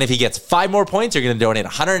 And if he gets 5 more points, you're going to donate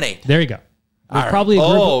 108. There you go. There's probably a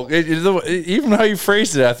group even how you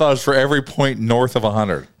phrased it, I thought it was for every point north of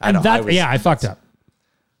 100. I know. I fucked up.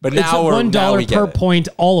 But it's now $1 per point,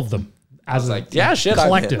 all of them. I was like, yeah, shit,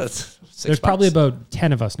 collective. There's $6. probably about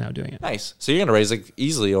 10 of us now doing it. Nice. So you're going to raise like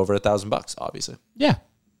easily over $1,000, obviously. Yeah.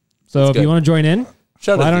 So if you want to join in,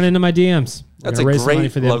 slide on into my DMs. That's a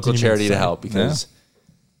great local charity to help because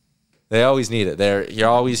they always need it. You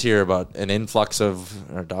always hear about an influx of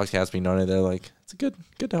our dogs cats being donated. They're like, it's good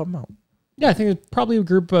to help them out. Yeah, I think it's probably a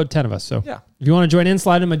group of 10 of us. So yeah, if you want to join in,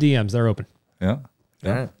 slide in my DMs. They're open. Yeah.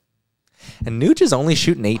 All right. And Nuge is only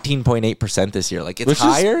shooting 18.8% this year. Like it's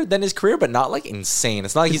higher than his career, but not like insane.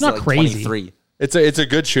 It's not like he's not like crazy. 23. It's a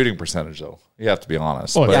good shooting percentage though. You have to be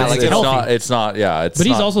honest. Oh, but yeah, it's not. Yeah, it's. But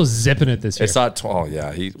he's not, also zipping it this year. It's not. Oh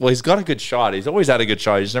yeah, he's got a good shot. He's always had a good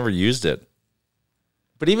shot. He's never used it.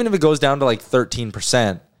 But even if it goes down to like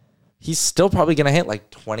 13%, he's still probably going to hit like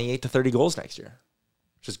 28 to 30 goals next year,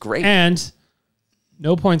 which is great. And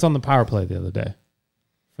no points on the power play the other day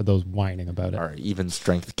for those whining about it. Our even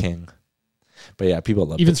strength king. But yeah, people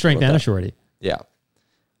love even strength and a shorty. Yeah.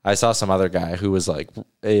 I saw some other guy who was like,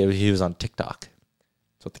 he was on TikTok.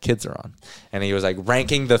 That's what the kids are on. And he was like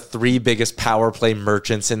ranking the 3 biggest power play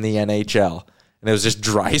merchants in the NHL. And it was just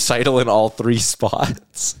Draisaitl in all 3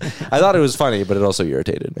 spots. I thought it was funny, but it also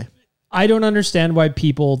irritated me. I don't understand why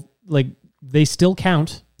people, like, they still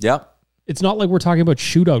count. Yep. It's not like we're talking about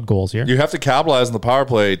shootout goals here. You have to capitalize on the power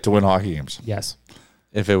play to win hockey games. Yes.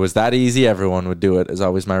 If it was that easy, everyone would do it, is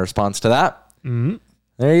always my response to that. Mm-hmm.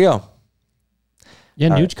 There you go. Yeah,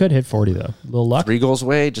 Nuge could hit 40, though. A little luck. 3 goals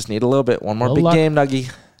away. Just need a little bit. One more big luck. game,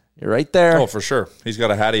 Nuggie. You're right there. Oh, for sure. He's got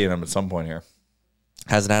a Hattie in him at some point here.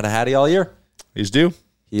 Hasn't had a Hattie all year. He's due.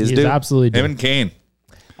 He is due. Absolutely due. Him and Kane.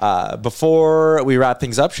 Before we wrap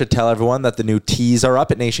things up, should tell everyone that the new tees are up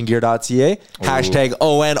at nationgear.ca. Hashtag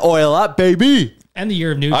ON Oil Up, baby. And the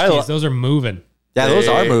year of Nuge tees. Those are moving. Yeah, those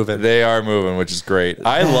are moving. They are moving, which is great.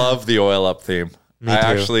 I love the Oil Up theme. Me too.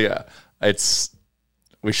 Actually, it's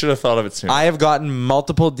We should have thought of it sooner. I have gotten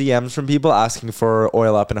multiple DMs from people asking for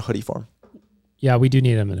Oil Up in a hoodie form. Yeah, we do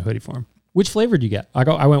need them in a hoodie form. Which flavor do you get?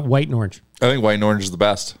 I went white and orange. I think white and orange is the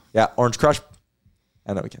best. Yeah, Orange Crush.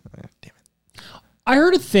 I know we can't. Damn it. I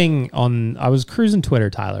heard a thing I was cruising Twitter,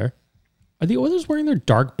 Tyler. Are the Oilers wearing their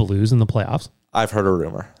dark blues in the playoffs? I've heard a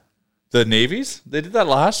rumor. The Navies? They did that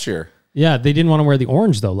last year. Yeah, they didn't want to wear the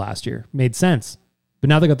orange, though, last year. Made sense. But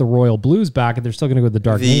now they got the royal blues back, and they're still going to go with the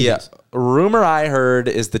dark navies. The rumor I heard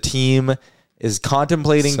is the team is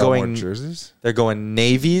contemplating going jerseys. They're going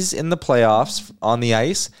navies in the playoffs on the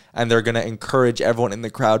ice, and they're going to encourage everyone in the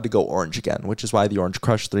crowd to go orange again, which is why the Orange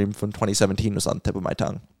Crush theme from 2017 was on the tip of my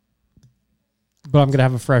tongue. But I'm going to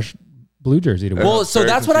have a fresh blue jersey to wear. Well, so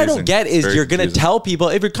that's what I don't get is you're going to tell people,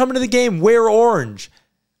 if you're coming to the game, wear orange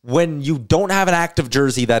when you don't have an active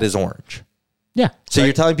jersey that is orange. Yeah. So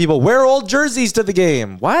you're telling people, wear old jerseys to the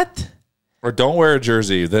game. What? Or don't wear a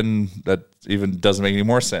jersey. Then that even doesn't make any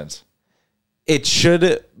more sense. It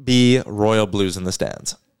should be royal blues in the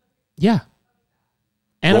stands. Yeah.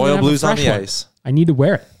 And royal blues on the ice. I need to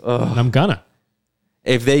wear it. And I'm gonna.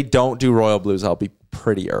 If they don't do royal blues, I'll be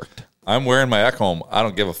pretty irked. I'm wearing my Ekholm. I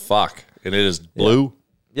don't give a fuck. And it is blue.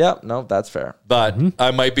 Yeah, no, that's fair. But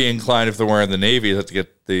I might be inclined if they're wearing the navy to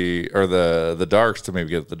get the darks to maybe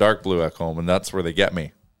get the dark blue Ekholm, and that's where they get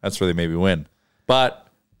me. That's where they maybe win. But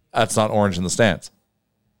that's not orange in the stands.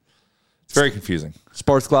 It's very confusing.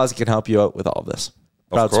 Sports Closet can help you out with all of this.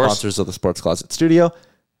 Proud course. sponsors of the Sports Closet Studio.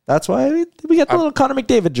 That's why we got the little Connor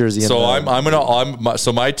McDavid jersey. So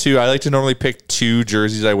so my two. I like to normally pick two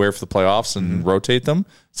jerseys I wear for the playoffs and rotate them.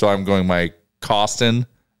 So I'm going my Costin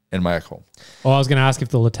and my Ekholm. Oh, I was going to ask if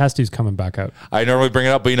the Letestu's coming back out. I normally bring it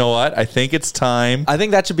up, but you know what? I think it's time. I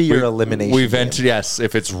think that should be your elimination. We've entered, yes,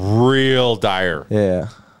 if it's real dire. Yeah.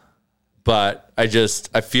 But I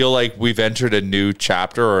feel like we've entered a new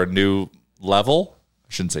chapter or a new level. I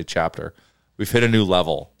shouldn't say chapter. We've hit a new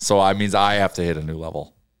level. So that means I have to hit a new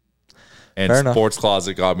level. And Fair enough. Sports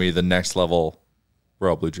Closet got me the next level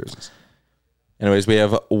royal blue jerseys. Anyways, we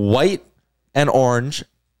have white and orange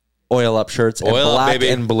Oil Up shirts and Oil Up, black baby.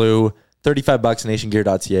 and blue. $35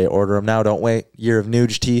 nationgear.ca. Order them now. Don't wait. Year of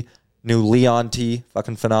Nuge tee. New Leon tee.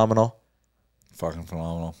 Fucking phenomenal. Fucking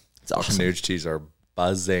phenomenal. It's awesome. Nuge tees are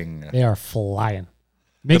buzzing. They are flying.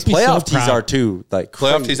 Makes The me so playoff tees proud. are too. Like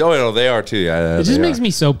Playoff crazy. tees. Oh, no, they are too. Yeah, It just makes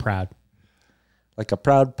me so proud. Like a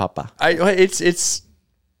proud papa. It's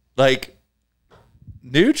like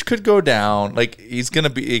Nuge could go down. Like he's gonna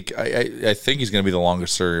be. I think he's gonna be the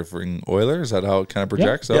longest serving Oiler. Is that how it kind of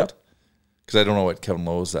projects out? Yep. Because I don't know what Kevin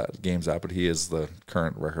Lowe's game's at, but he is the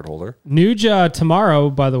current record holder. Nuge tomorrow,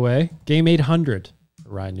 by the way, game 800.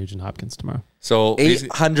 Ryan Nugent-Hopkins tomorrow. So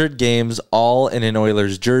 800 games, all in an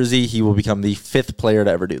Oilers jersey. He will become the 5th player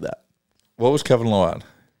to ever do that. what was Kevin Lowe at?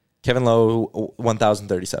 Kevin Lowe,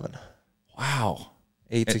 1,037. Wow.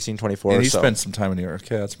 8, 16, 24. And he so. spent some time in New York.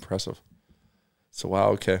 Okay, that's impressive. So, wow,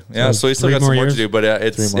 okay. Yeah, so he's still 3 got some more work to years? do, but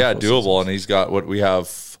it's, Three more full doable. seasons. And he's got what we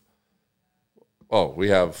have. Oh, we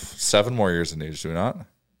have 7 more years in age, do we not?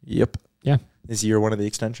 Yep. Yeah. Is year one of the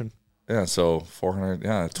extension? Yeah, so 400,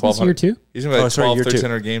 yeah, This 1,200. year 2? He's going to be like 12, year 2.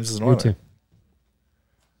 1,300 games as an Year Oiler. 2.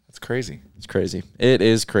 That's crazy. It's crazy. It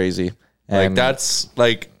is crazy. That's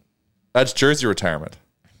jersey retirement.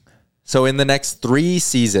 So in the next 3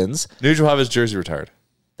 seasons, Nuge will have his jersey retired.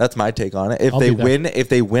 that's my take on it. If I'll they be there. if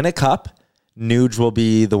they win a cup, Nuge will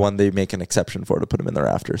be the one they make an exception for to put him in the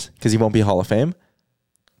rafters because he won't be Hall of Fame.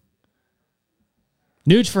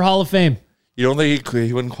 Nuge for Hall of Fame. You don't think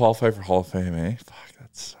he wouldn't qualify for Hall of Fame, eh? Fuck,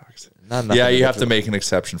 that sucks. Nothing Yeah, you have to individual. make an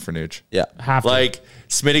exception for Nuge. Yeah. Have to. Like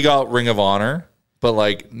Smitty got Ring of Honor, but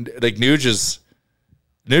like Nuge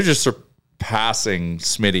is surpassing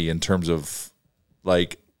Smitty in terms of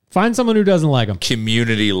like Find someone who doesn't like him.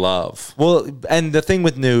 community love. Well, and the thing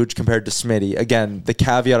with Nuge compared to Smitty, again, the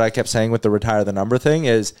caveat I kept saying with the retire the number thing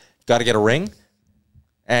is got to get a ring.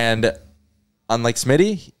 And unlike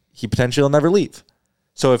Smitty, he potentially will never leave.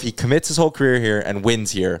 So if he commits his whole career here and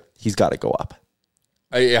wins here, he's got to go up.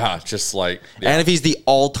 Just like And if he's the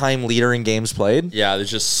all-time leader in games played, yeah,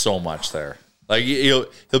 there's just so much there. Like he'll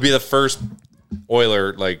be the first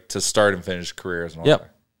Oiler like to start and finish career as an Oiler.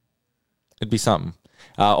 Yep. It'd be something.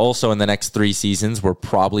 Also, in the next 3 seasons, we're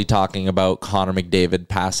probably talking about Connor McDavid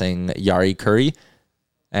passing Yari Curry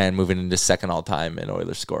and moving into second all-time in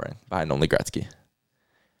Oilers scoring behind only Gretzky.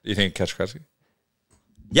 You think catch Gretzky?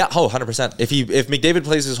 Yeah, 100%. If McDavid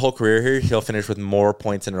plays his whole career here, he'll finish with more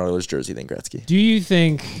points in an Oilers jersey than Gretzky. Do you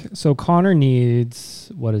think so? Connor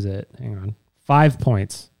needs, what is it? Hang on. 5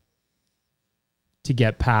 points to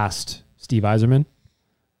get past Steve Yzerman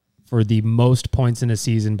for the most points in a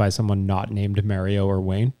season by someone not named Mario or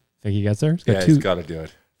Wayne. Think he gets there? He's got to do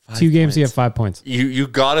it. 2 games, he have 5 points. You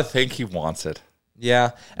got to think he wants it.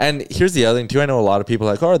 Yeah. And here's the other thing, too. I know a lot of people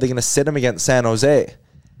are like, oh, are they going to sit him against San Jose?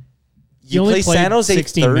 You only play played San Jose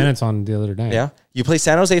 16 minutes on the other day. Yeah. You play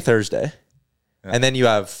San Jose Thursday. Yeah. And then you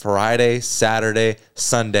have Friday, Saturday,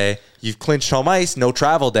 Sunday. You've clinched home ice, no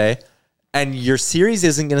travel day. And your series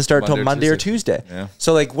isn't going to start till Monday or Tuesday. Yeah.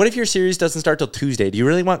 So, like, what if your series doesn't start till Tuesday? Do you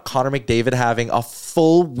really want Connor McDavid having a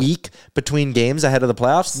full week between games ahead of the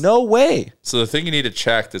playoffs? No way. So the thing you need to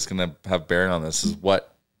check that's going to have bearing on this is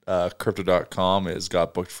what Crypto.com has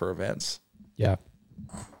got booked for events. Yeah.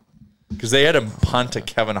 Because they had him punt a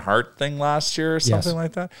Kevin Hart thing last year or something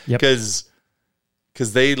like that. Because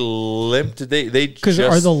they limped. Because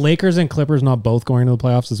are the Lakers and Clippers not both going to the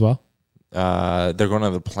playoffs as well? They're going to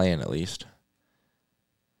the play-in at least.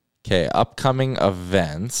 Okay, upcoming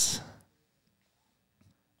events.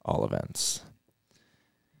 All events.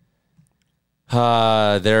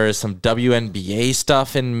 There is some WNBA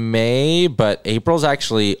stuff in May, but April's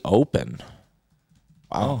actually open.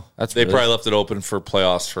 Wow, they probably left it open for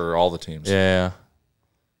playoffs for all the teams. Yeah.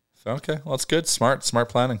 Okay, well, that's good. Smart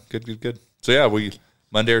planning. Good. So yeah, we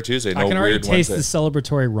Monday or Tuesday. No I can already weird taste Wednesday. the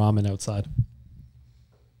celebratory ramen outside.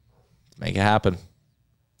 Make it happen.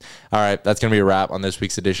 All right, that's going to be a wrap on this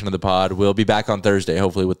week's edition of the pod. We'll be back on Thursday,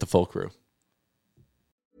 hopefully with the full crew.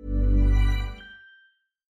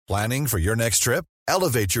 Planning for your next trip?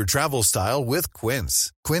 Elevate your travel style with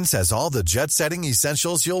Quince. Quince has all the jet-setting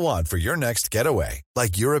essentials you'll want for your next getaway,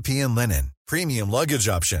 like European linen, premium luggage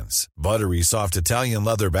options, buttery soft Italian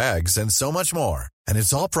leather bags, and so much more. And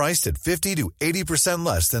it's all priced at 50 to 80%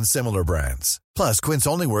 less than similar brands. Plus, Quince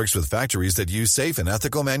only works with factories that use safe and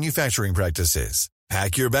ethical manufacturing practices.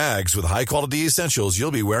 Pack your bags with high-quality essentials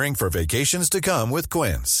you'll be wearing for vacations to come with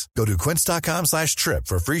Quince. Go to quince.com/trip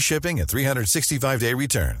for free shipping and 365-day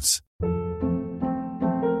returns.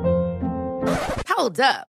 Hold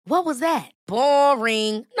up. What was that?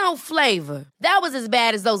 Boring. No flavor. That was as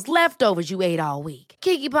bad as those leftovers you ate all week.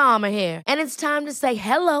 Keke Palmer here. And it's time to say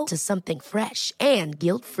hello to something fresh and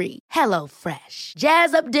guilt-free. Hello Fresh.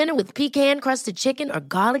 Jazz up dinner with pecan-crusted chicken or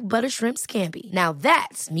garlic butter shrimp scampi. Now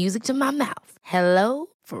that's music to my mouth. Hello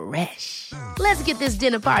Fresh. Let's get this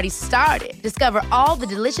dinner party started. Discover all the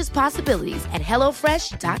delicious possibilities at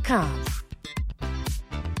HelloFresh.com.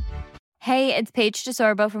 Hey, it's Paige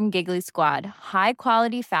DeSorbo from Giggly Squad. High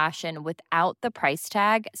quality fashion without the price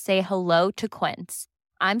tag. Say hello to Quince.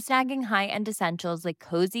 I'm snagging high-end essentials like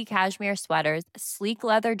cozy cashmere sweaters, sleek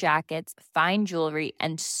leather jackets, fine jewelry,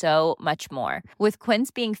 and so much more. With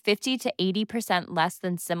Quince being 50 to 80% less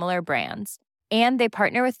than similar brands. And they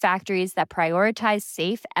partner with factories that prioritize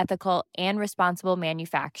safe, ethical, and responsible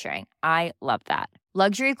manufacturing. I love that.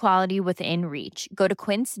 Luxury quality within reach. Go to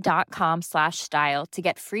quince.com/style to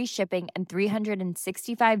get free shipping and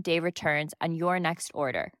 365-day returns on your next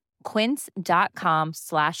order.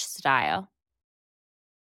 Quince.com/style.